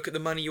Saturday. Look at the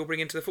money you'll bring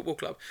into the football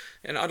club.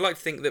 And I'd like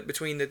to think that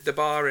between the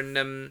bar and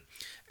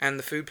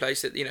the food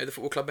place, that the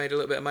football club made a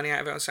little bit of money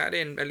out of it on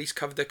Saturday and at least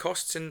covered their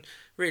costs. And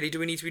really, do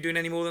we need to be doing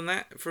any more than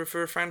that for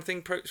a fan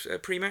thing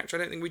pre-match? I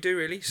don't think we do,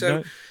 really. So,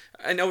 no.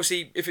 And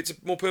obviously, if it's a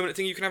more permanent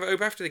thing, you can have it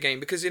open after the game,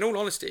 because in all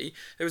honesty,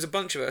 there was a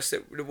bunch of us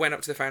that went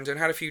up to the fan zone,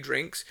 had a few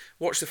drinks,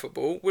 watched the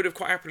football, would have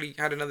quite happily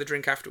had another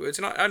drink afterwards.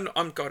 And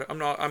I'm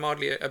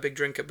hardly a big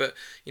drinker, but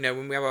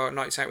when we have our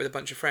nights out with a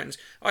bunch of friends,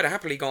 I'd have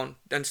happily gone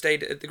and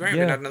stayed at the ground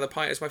and had another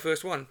pint as my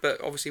first one. But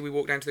obviously, we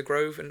walked down to the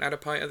Grove and had a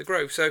pint at the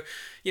Grove. So,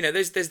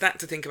 there's that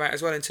to think about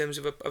as well in terms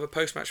of a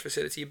post-match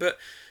facility. But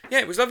yeah,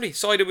 it was lovely.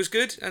 Cider was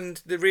good, and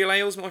the real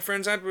ales my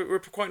friends had were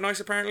quite nice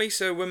apparently.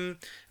 So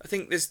I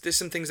think there's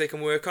some things they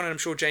can work on, and I'm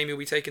sure Jamie will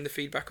be taking the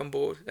feedback on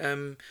board.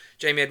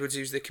 Jamie Edwards,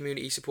 who's the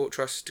Community Support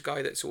Trust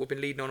guy that's sort of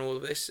been leading on all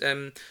of this.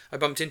 I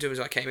bumped into him as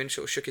I came in,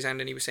 sort of shook his hand,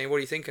 and he was saying, "What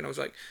do you think?" And I was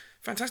like,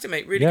 "Fantastic,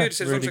 mate, really good."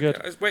 So really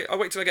good. I'll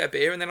wait till I get a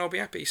beer, and then I'll be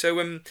happy.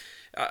 So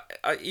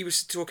he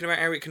was talking about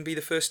how it can be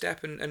the first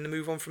step and the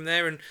move on from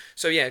there. And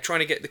so yeah, trying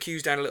to get the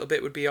queues down a little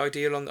bit would be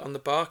ideal on the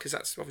bar, because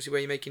that's obviously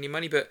where you're making your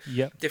money. But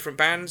different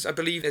bands, I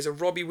believe there's a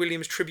Robbie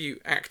Williams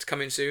tribute act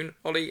coming soon,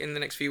 Ollie, in the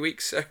next few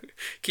weeks. So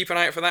keep an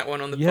eye out for that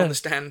one on the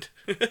stand.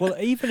 Well,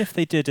 even if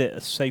they did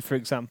it, say for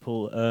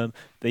example,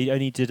 they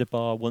only did a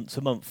bar once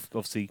a month,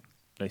 obviously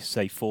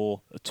say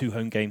 2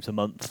 home games a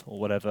month or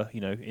whatever,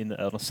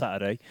 on a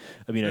Saturday.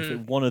 I mean, if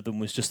one of them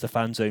was just a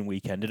fan zone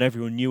weekend and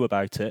everyone knew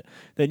about it,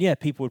 then yeah,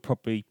 people would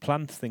probably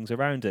plan things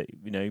around it.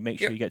 Make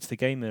sure you get to the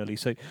game early.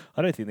 So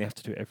I don't think they have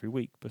to do it every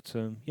week, but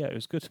yeah, it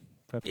was good.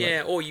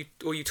 Yeah, or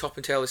you top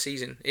and tail the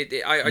season.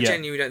 I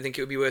genuinely don't think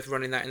it would be worth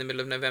running that in the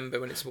middle of November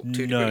when it's 2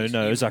 degrees.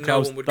 No, exactly. No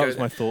one would that go was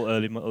there. My thought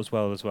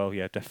early as well.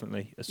 Yeah,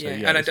 definitely. So,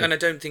 and I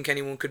don't think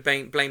anyone could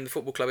blame the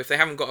football club if they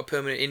haven't got a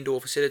permanent indoor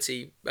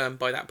facility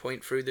by that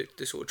point through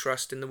the sort of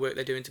trust and the work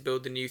they're doing to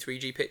build the new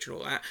 3G pitch and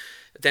all that.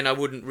 Then I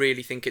wouldn't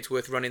really think it's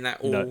worth running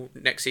that all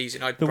next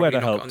season. I'd probably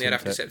knock it on the head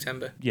after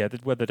September. Yeah, the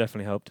weather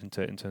definitely helped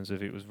into it in terms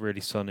of it was really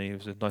sunny. It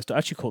was a nice. I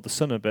actually caught the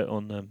sun a bit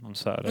on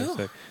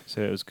Saturday,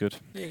 so it was good.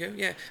 There you go.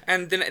 Yeah,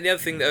 and then the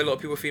other thing that a lot of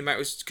people were feeling about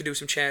was could do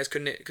some chairs,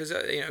 couldn't it? Because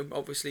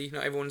obviously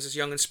not everyone's as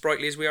young and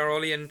sprightly as we are,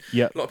 Ollie, and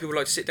a lot of people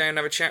like to sit down and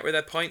have a chat with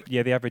their pint.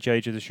 Yeah, the average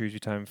age of the Shrewsbury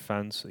Town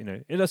fans,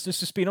 that's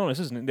just being honest,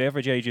 isn't it? The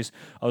average age is.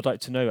 I would like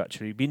to know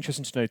actually. It'd be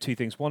interesting to know 2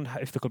 things: one,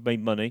 if they could make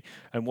money,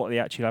 and what the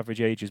actual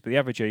average age is. But the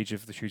average age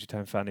of the Shrewsbury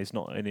Town fan is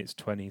not in its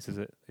 20s, is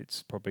it?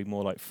 It's probably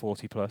more like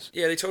 40 plus.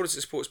 Yeah, they told us at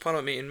the Sports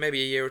Parliament meeting maybe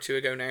a year or 2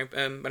 ago now,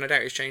 and I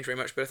doubt it's changed very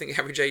much. But I think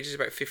the average age is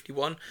about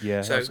 51.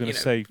 Yeah, so I was going to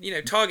say,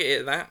 target it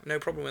at that. No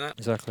problem with that.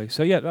 Exactly.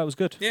 So yeah, that was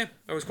good. Yeah,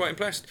 I was quite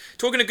impressed.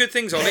 Talking of good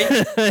things, Ollie.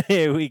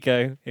 Here we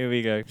go.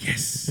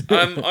 Yes.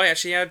 I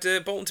actually had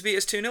Bolton to beat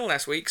us 2-0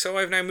 last week, so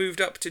I've now moved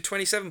up to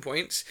 27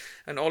 points,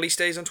 and Ollie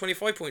stays on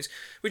 25 points,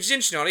 which is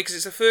interesting, Ollie, because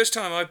it's the first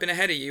time I've been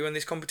ahead of you in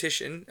this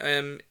competition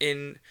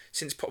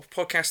since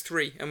podcast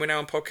 3, and we're now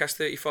on podcast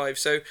 35.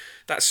 So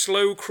that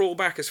slow crawl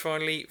back has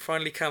finally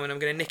come, and I'm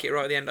going to nick it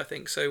right at the end, I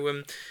think. So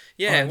what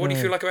do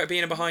you feel like about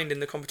being behind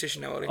in the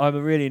competition now, Ollie?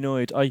 I'm really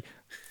annoyed. I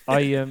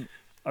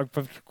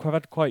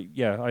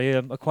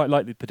quite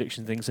like the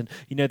prediction things, and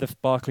the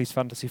Barclays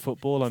Fantasy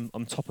Football.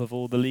 I'm top of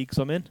all the leagues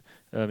I'm in,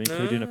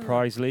 including a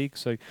prize league.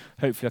 So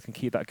hopefully I can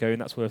keep that going.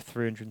 That's worth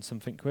 300 and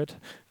something quid.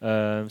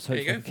 So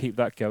hopefully I can keep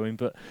that going.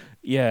 But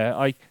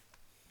yeah,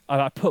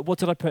 what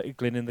did I put,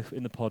 Glyn,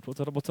 in the pod?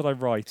 What did I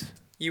write?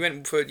 You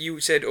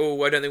said, I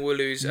don't think we'll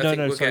lose.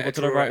 What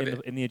did I write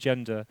in the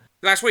agenda?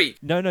 Last week?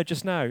 No,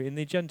 just now, in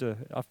the agenda.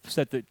 I've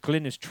said that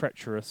Glyn is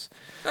treacherous.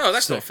 Oh,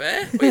 that's not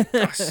fair. Wait,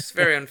 that's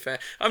very unfair.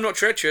 I'm not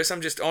treacherous,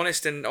 I'm just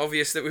honest and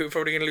obvious that we were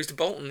probably going to lose to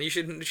Bolton. You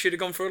should have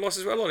gone for a loss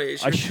as well, Ollie.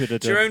 I should have done.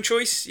 It's your own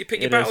choice. You pick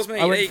your battles,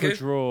 mate. I went for a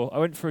draw. I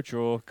went for a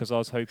draw because I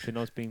was hoping,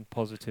 I was being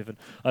positive, and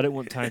I don't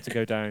want Town to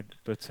go down.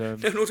 But no,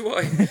 nor do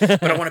I.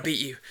 But I want to beat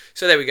you.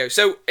 So there we go.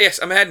 So, yes,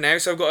 I'm ahead now,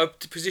 so I've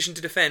got a position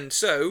to defend.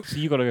 So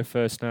you got to go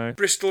first now.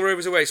 Bristol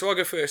Rovers away, so I'll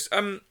go first.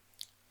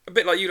 A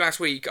bit like you last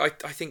week, I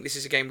think this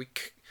is a game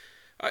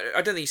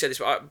I don't think you said this,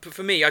 but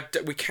for me,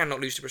 we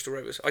cannot lose to Bristol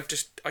Rovers.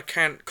 I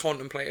can't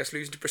contemplate us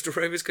losing to Bristol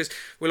Rovers because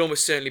we'll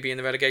almost certainly be in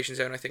the relegation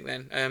zone, I think,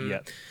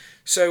 then.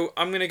 So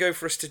I'm going to go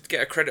for us to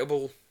get a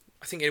creditable...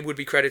 I think it would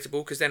be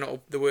creditable because they're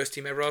not the worst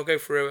team ever. I'll go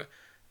for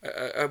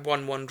a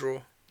 1-1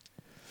 draw.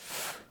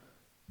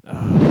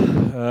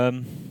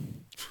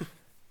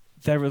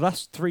 Their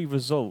last 3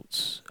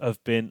 results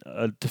have been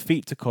a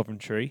defeat to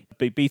Coventry,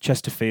 beat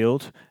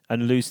Chesterfield,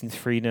 and losing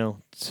 3-0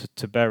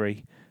 to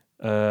Bury.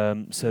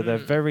 So they're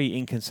very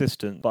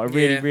inconsistent, but I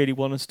really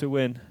want us to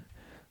win.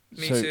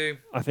 Me too.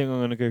 I think I'm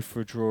going to go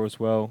for a draw as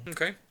well.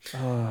 Okay.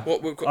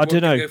 I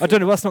don't know.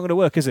 That's not going to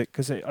work, is it?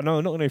 Because I'm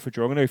not going to go for a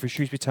draw. I'm going to go for a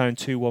Shrewsbury Town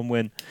 2-1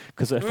 win.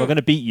 Because if I'm going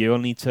to beat you, I'll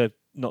need to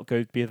not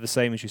be the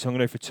same as you. So I'm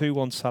going to go for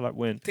 2-1 Salah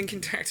win. Thinking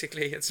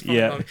tactically, it's fine.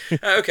 Yeah.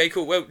 Okay,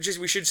 cool. Well,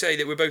 we should say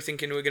that we're both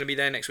thinking we're going to be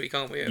there next week,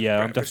 aren't we? Yeah,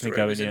 I'm definitely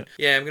going.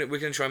 Yeah, we're going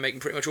to try and make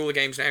pretty much all the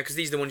games now because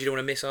these are the ones you don't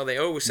want to miss, are they?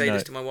 I always say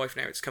this to my wife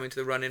now. It's coming to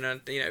the run-in,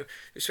 and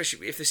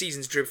especially if the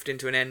season's drifted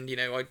into an end,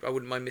 I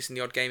wouldn't mind missing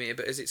the odd game here.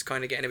 But as it's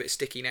kind of getting a bit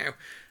sticky now,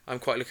 I'm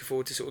quite looking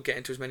forward to sort of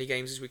getting to as many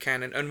games as we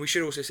can. And we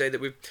should also say that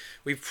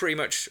we've pretty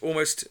much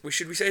almost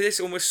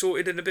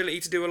sorted an ability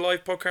to do a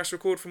live podcast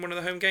record from one of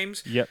the home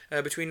games. Yep.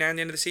 Between now and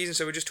the end of the season.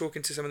 So we're just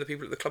talking to some of the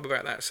people at the club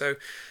about that. So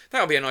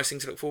that'll be a nice thing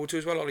to look forward to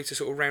as well, Ollie, to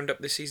sort of round up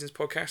this season's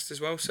podcast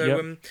as well.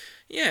 So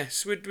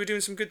so we're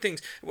doing some good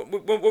things. What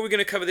we're going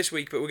to cover this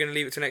week, but we're going to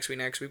leave it to next week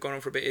now because we've gone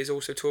on for a bit, is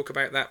also talk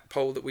about that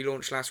poll that we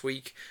launched last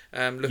week,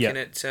 looking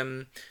at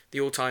the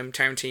all-time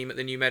Town team at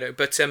the New Meadow.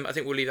 But I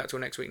think we'll leave that till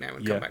next week now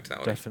and come back to that,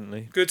 Ollie.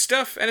 Definitely. Good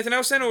stuff. Anything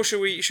else then, or should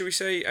we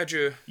say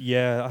adieu?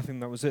 Yeah, I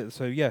think that was it.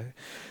 So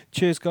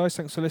cheers, guys.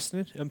 Thanks for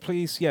listening, and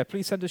please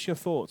send us your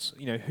thoughts.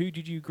 Who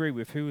did you agree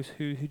with? Who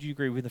did you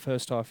agree with in the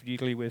first half? Did you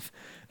agree with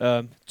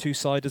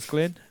two-siders,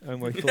 Glyn,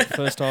 and where you thought the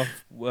first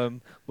half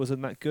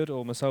wasn't that good,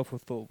 or myself, who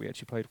thought we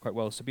actually played quite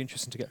well? So it'd be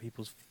interesting to get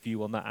people's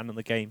view on that and on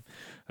the game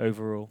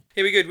overall.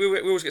 Yeah, we're good. We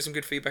always get some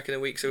good feedback in the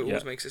week, so it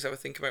always makes us have a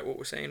think about what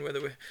we're saying,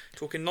 whether we're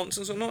talking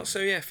nonsense or not.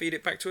 So feed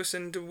it back to us,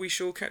 and we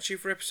shall catch you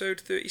for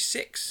episode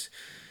 36.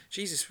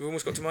 Jesus, we've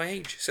almost got to my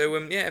age. So,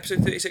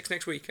 episode 36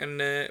 next week, and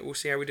we'll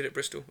see how we did at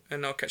Bristol.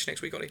 And I'll catch you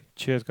next week, Ollie.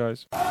 Cheers,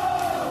 guys.